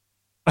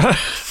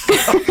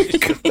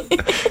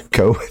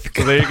 Go with God.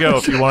 So there you go.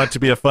 If you want it to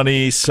be a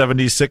funny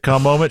 70s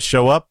sitcom moment,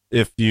 show up.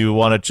 If you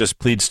want to just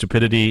plead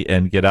stupidity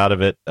and get out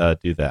of it,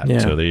 do that. Yeah.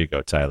 So there you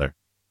go, Tyler.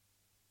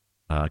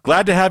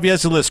 Glad to have you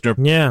as a listener.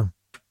 Yeah.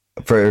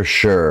 For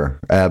sure.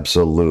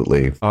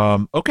 Absolutely.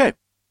 Okay.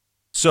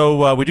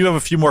 So we do have a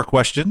few more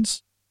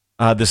questions.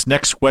 This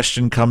next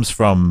question comes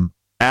from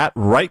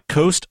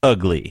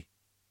 @RightCoastUgly.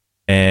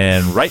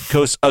 And Right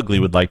Coast Ugly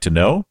would like to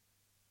know,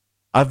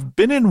 I've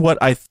been in what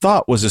I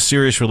thought was a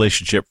serious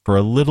relationship for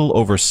a little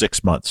over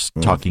 6 months,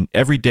 talking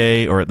every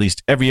day or at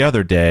least every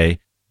other day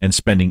and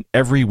spending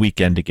every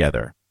weekend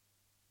together.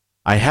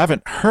 I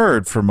haven't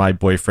heard from my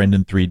boyfriend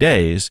in 3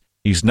 days.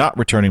 He's not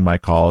returning my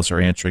calls or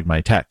answering my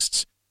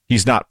texts.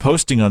 He's not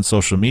posting on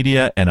social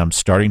media, and I'm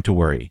starting to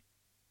worry.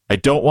 I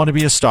don't want to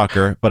be a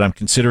stalker, but I'm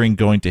considering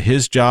going to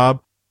his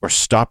job or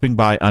stopping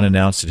by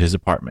unannounced at his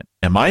apartment.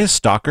 Am I a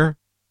stalker?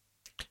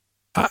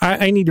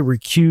 I need to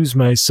recuse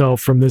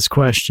myself from this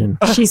question.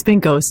 She's been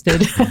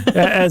ghosted.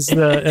 As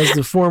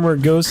the former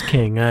Ghost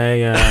King, I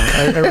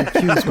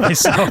recuse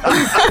myself.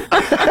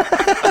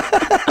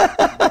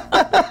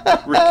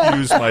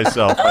 Recuse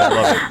myself. I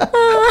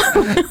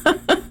love it.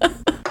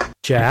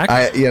 Jack?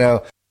 I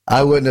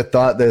wouldn't have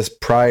thought this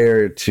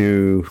prior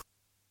to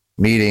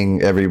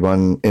meeting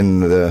everyone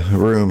in the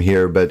room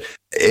here, but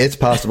it's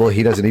possible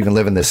he doesn't even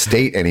live in the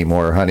state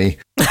anymore, honey.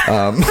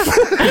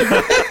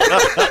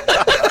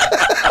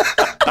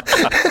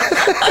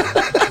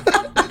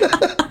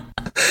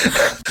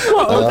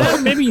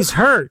 Well, maybe he's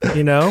hurt,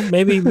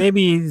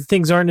 Maybe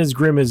things aren't as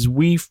grim as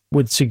we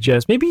would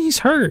suggest. Maybe he's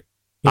hurt.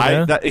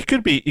 It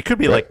could be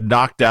like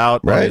knocked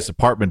out on his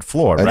apartment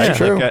floor, That's right?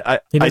 true.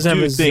 Like, He doesn't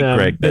have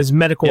Greg, his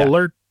medical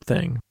alert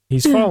thing.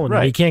 He's fallen.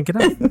 Right. He can't get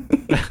up.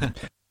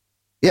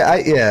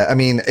 I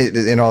mean,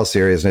 in all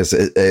seriousness,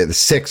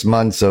 6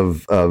 months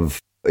of a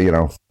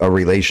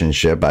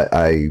relationship.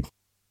 I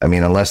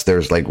mean, unless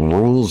there's like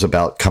rules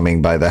about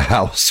coming by the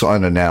house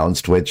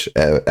unannounced, which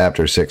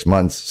after 6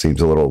 months seems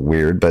a little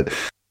weird, but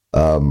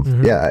I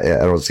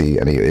don't see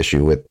any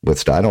issue with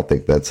I don't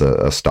think that's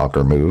a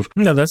stalker move.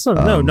 No, that's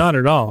not. Not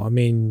at all. I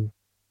mean,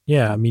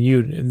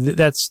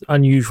 that's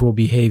unusual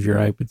behavior,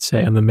 I would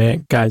say, on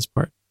the guy's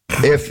part.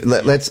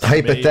 Let's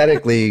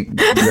hypothetically,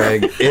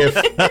 Greg,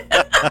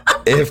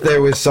 if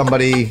there was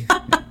somebody,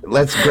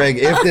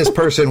 if this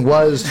person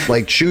was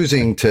like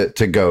choosing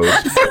to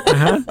ghost,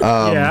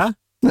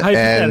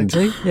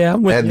 hypothetically,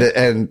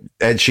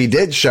 and she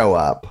did show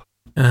up,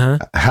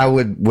 how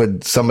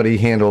would somebody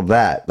handle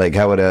that? Like,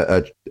 how would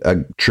a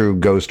true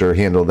ghoster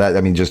handle that?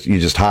 I mean, you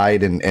just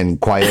hide and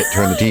quiet,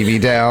 turn the TV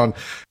down,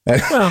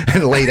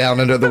 and lay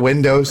down under the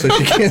window so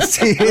she can't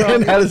see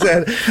in. How does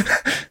that?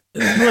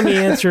 Let me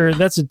answer.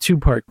 That's a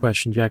 2-part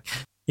question, Jack.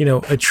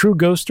 A true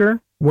ghoster,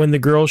 when the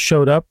girl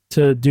showed up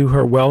to do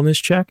her wellness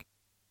check,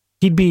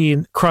 he'd be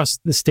across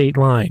the state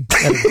line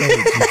at a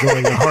bank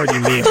enjoying a hearty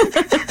meal.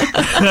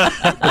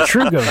 A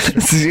true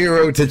ghoster.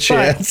 0 to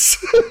chance.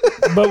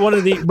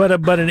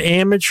 But an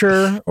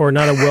amateur or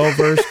not a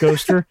well-versed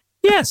ghoster,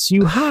 yes,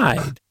 you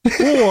hide.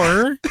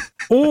 Or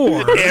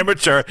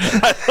amateur.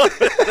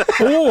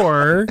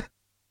 Or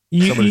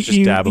you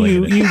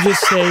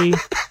just say,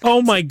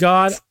 "Oh my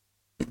God.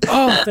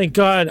 Oh, thank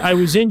God, I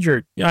was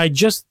injured. I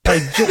just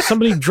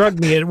somebody drugged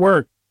me at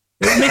work."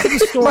 Make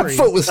it a story. My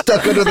foot was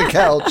stuck under the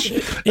couch.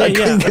 I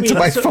couldn't get to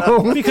my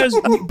phone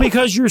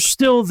because you're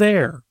still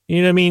there. You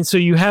know what I mean? So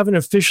you haven't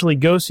officially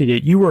ghosted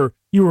it. You were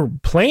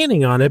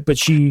planning on it, but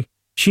she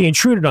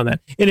intruded on that.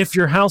 And if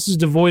your house is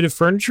devoid of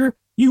furniture,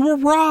 you were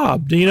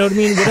robbed. You know what I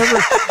mean? Whatever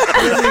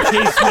the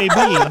case may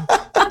be.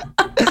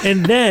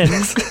 And then,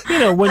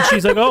 when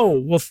she's like, oh,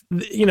 well,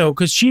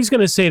 because she's going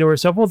to say to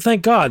herself, well,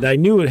 thank God, I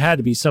knew it had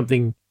to be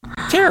something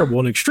terrible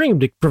and extreme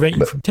to prevent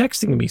you from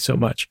texting me so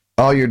much.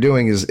 All you're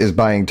doing is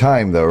buying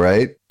time, though,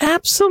 right?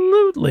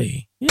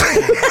 Absolutely. Yeah.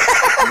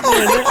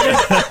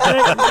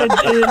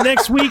 And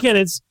next weekend,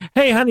 it's,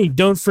 hey, honey,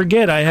 don't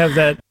forget I have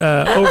that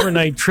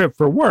overnight trip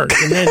for work.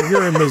 And then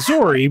you're in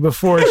Missouri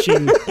before she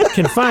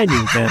can find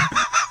you then.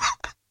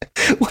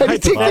 Why do you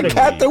take your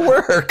cat to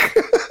work?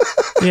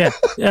 Yeah.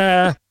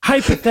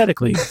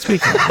 Hypothetically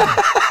speaking.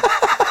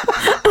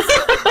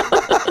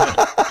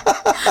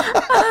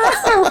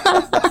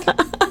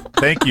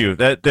 Thank you.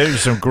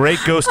 There's some great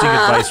ghosting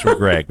advice from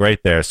Greg right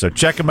there. So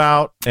check him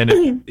out,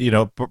 and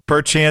if,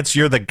 perchance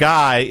you're the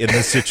guy in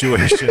this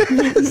situation.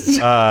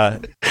 There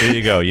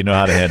you go. You know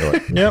how to handle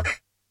it. Yep.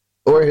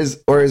 Or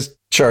his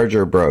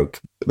charger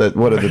broke.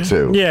 One of the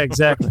two. Yeah,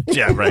 exactly.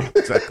 Yeah, right.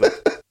 Exactly.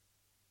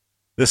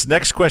 This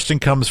next question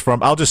comes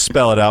from, I'll just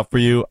spell it out for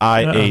you,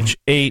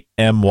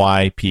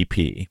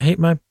 IH8MYPP. Hate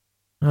my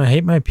I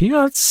hate my pee.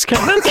 Oh, that's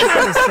kind of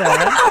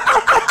sad.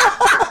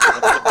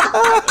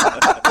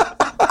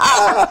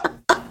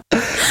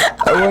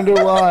 I wonder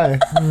why.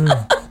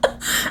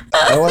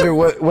 I wonder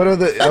what are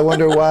the. I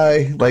wonder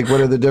why. Like,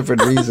 what are the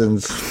different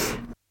reasons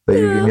that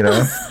you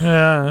know?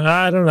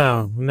 I don't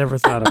know. Never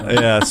thought of it.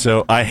 Yeah.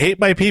 So I hate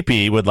my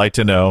pee-pee would like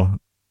to know,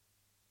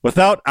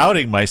 without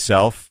outing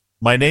myself,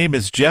 my name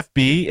is Jeff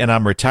B, and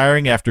I'm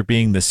retiring after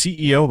being the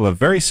CEO of a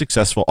very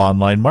successful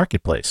online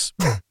marketplace.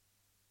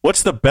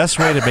 What's the best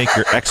way to make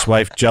your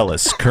ex-wife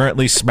jealous?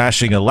 Currently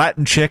smashing a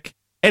Latin chick.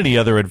 Any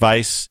other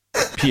advice?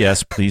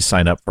 P.S. Please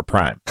sign up for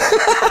Prime.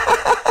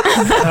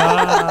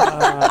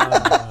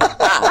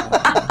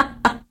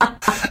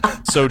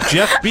 So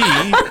Jeff B,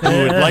 who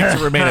would like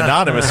to remain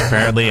anonymous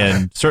apparently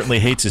and certainly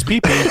hates his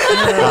pee-pee,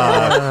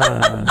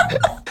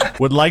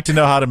 would like to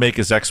know how to make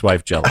his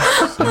ex-wife jealous.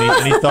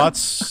 Any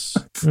thoughts,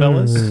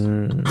 fellas?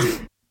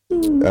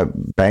 A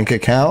bank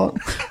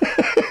account?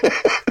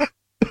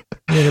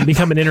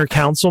 Become an inner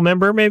council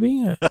member,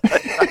 maybe?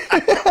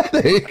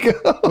 There you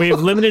go. We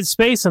have limited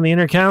space on the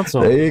inner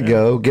council. There you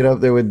go. Get up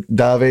there with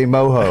Dave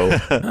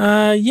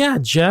Moho. Yeah,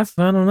 Jeff,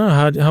 I don't know.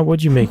 How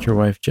would you make your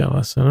wife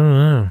jealous? I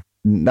don't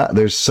know.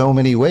 There's so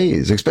many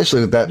ways, especially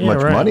with that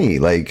much money.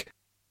 Like,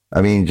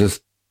 I mean,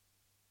 just,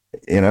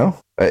 and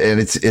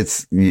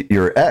it's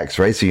your ex,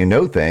 right? So you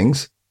know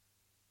things.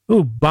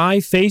 Ooh, buy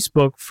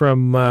Facebook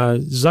from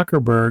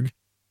Zuckerberg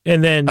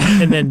and then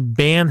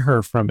ban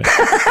her from it.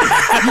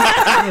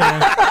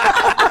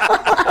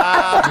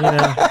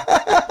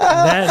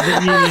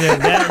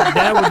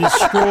 That would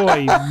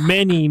destroy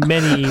many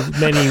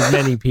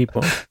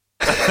people.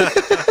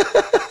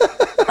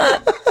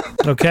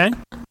 Okay,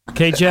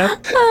 Jeff.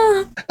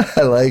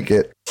 I like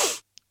it.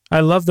 I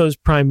love those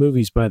Prime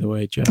movies, by the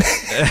way, Jeff.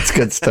 It's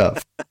good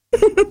stuff.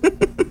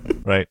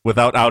 Right,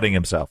 without outing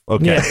himself.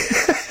 Okay. Yeah.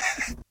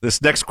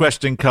 This next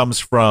question comes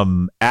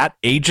from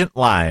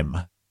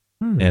 @AgentLime.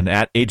 And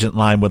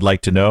 @AgentLime would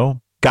like to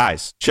know,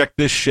 guys, check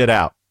this shit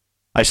out.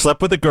 I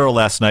slept with a girl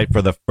last night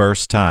for the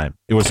first time.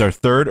 It was our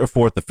third or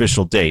fourth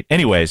official date.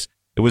 Anyways,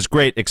 it was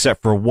great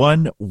except for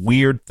one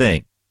weird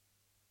thing.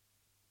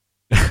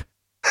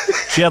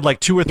 She had like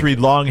 2 or 3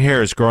 long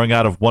hairs growing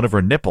out of one of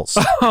her nipples.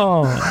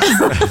 Oh.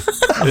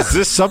 Is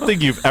this something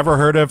you've ever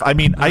heard of? I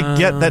mean, I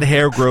get that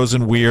hair grows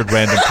in weird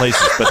random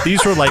places, but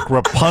these were like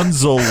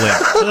Rapunzel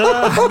lips.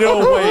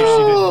 No way she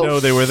didn't know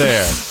they were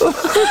there. She's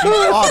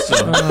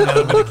awesome. And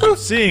I'm going to keep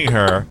seeing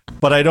her,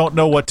 but I don't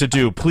know what to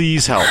do.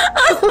 Please help.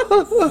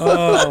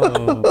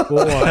 Oh,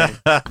 boy.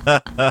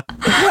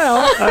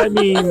 Well, I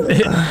mean,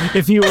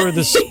 if you were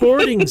the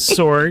sporting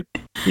sort,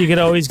 you could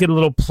always get a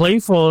little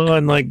playful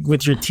and, like,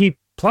 with your teeth,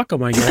 pluck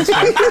them, I guess.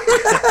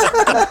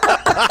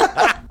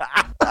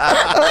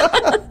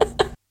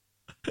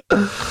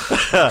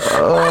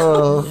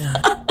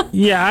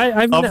 Yeah,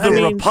 I've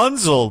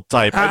Rapunzel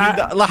type. I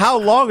mean, how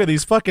long are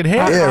these fucking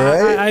hairs?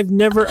 Yeah, right. I've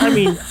never. I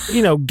mean,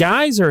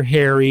 guys are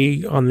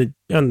hairy on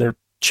their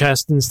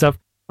chest and stuff.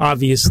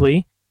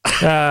 Obviously,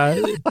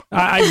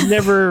 I've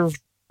never.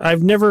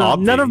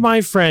 None of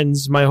my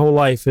friends, my whole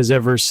life, has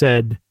ever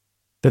said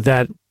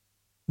that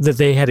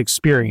they had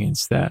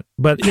experienced that.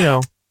 But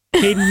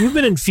Katie, you've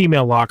been in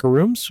female locker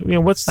rooms.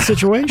 What's the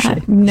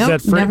situation?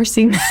 Nope, never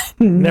seen that.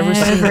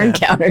 Never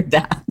encountered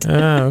that.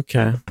 Oh,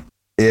 okay.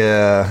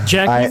 Yeah.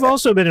 Jack, you've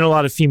also been in a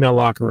lot of female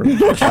locker rooms.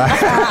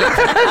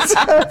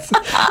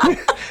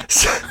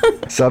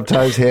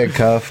 Sometimes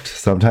handcuffed,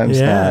 sometimes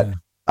not.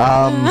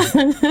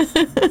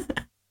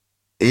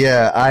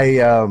 Yeah,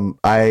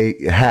 I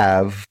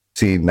have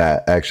seen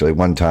that actually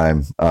one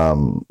time. A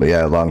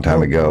long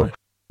time ago.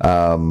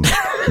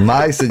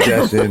 My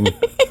suggestion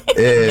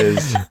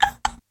is,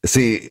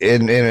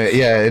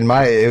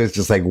 it was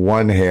just like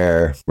one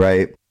hair,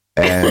 right?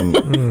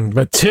 And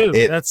but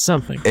 2, that's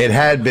something. It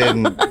had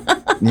been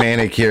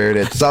manicured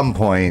at some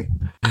point,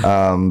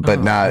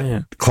 but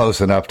not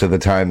close enough to the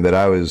time that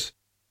I was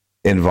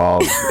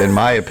involved, in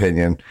my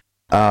opinion.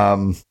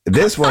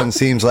 This one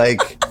seems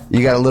like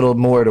you got a little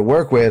more to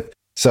work with.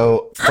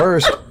 So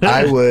first,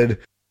 I would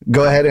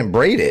go ahead and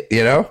braid it.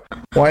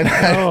 Why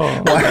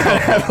not? Why not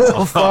have a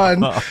little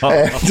fun?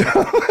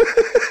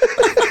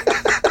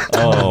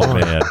 Oh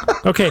man.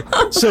 Okay,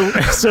 so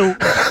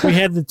we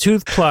had the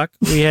tooth pluck.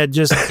 We had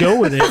just go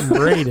with it and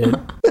braid it.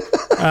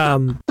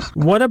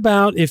 What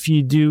about if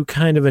you do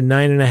kind of a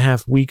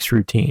 9.5 weeks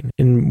routine?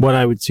 And what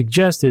I would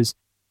suggest is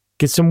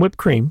get some whipped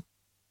cream,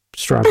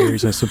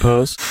 strawberries, I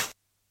suppose,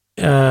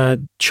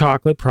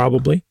 chocolate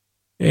probably,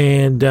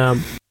 and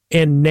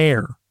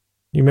Nair.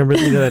 You remember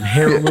that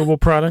hair removal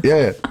product?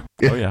 Yeah.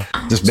 Oh yeah.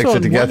 Just mix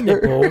it together.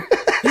 Nipple,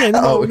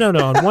 no.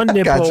 On one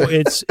nipple, gotcha.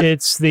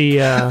 it's the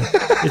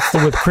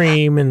whipped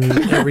cream and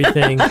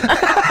everything.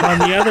 On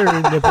the other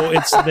nipple,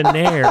 it's the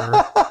Nair,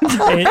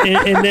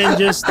 and then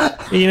just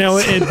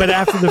but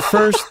after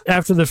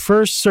the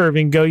first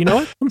serving, go. You know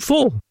what? I'm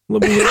full. I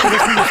guess we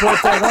can just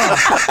wipe that off.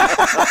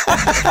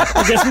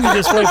 I guess we can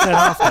just wipe that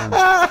off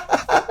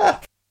now.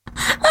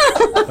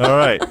 All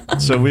right.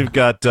 So we've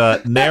got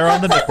Nair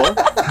on the nipple.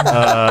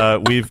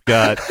 We've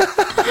got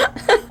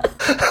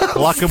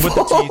pluck them with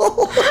the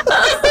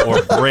teeth,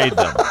 or braid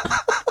them.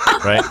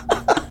 Right?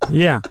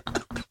 Yeah.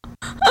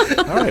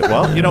 All right.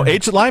 Well,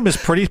 Agent Lime is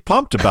pretty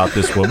pumped about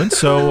this woman,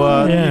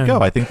 so there you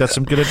go. I think that's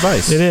some good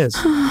advice. It is.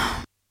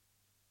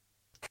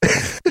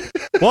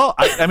 Well,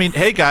 I mean,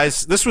 hey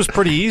guys, this was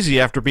pretty easy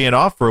after being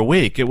off for a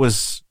week. It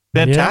was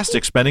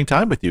fantastic spending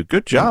time with you.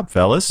 Good job,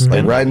 fellas.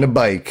 Like riding a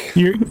bike.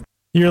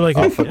 You're like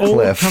off a old,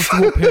 cliff.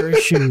 comfortable pair of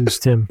shoes,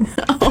 Tim.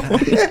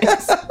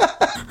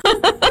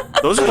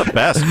 Those are the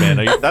best, man.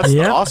 That's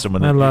awesome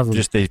when I love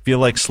them. They feel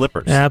like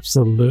slippers.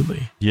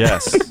 Absolutely.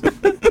 Yes.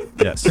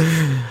 Yes.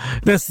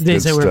 That's the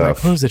days Good I wear my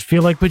stuff. clothes that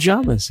feel like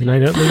pajamas and I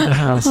don't leave the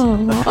house.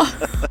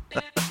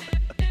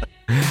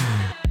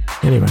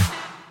 Anyway.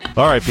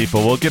 All right,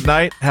 people. Well, good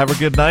night. Have a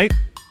good night.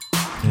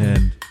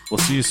 And we'll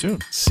see you soon.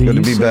 See Good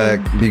you to be soon.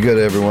 back. Be good,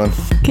 everyone.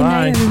 Good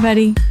night,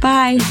 everybody.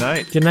 Bye. Good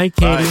night. Good night,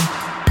 Katie.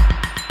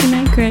 Bye. Good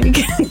night, Greg.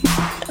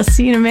 I'll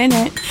see you in a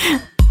minute.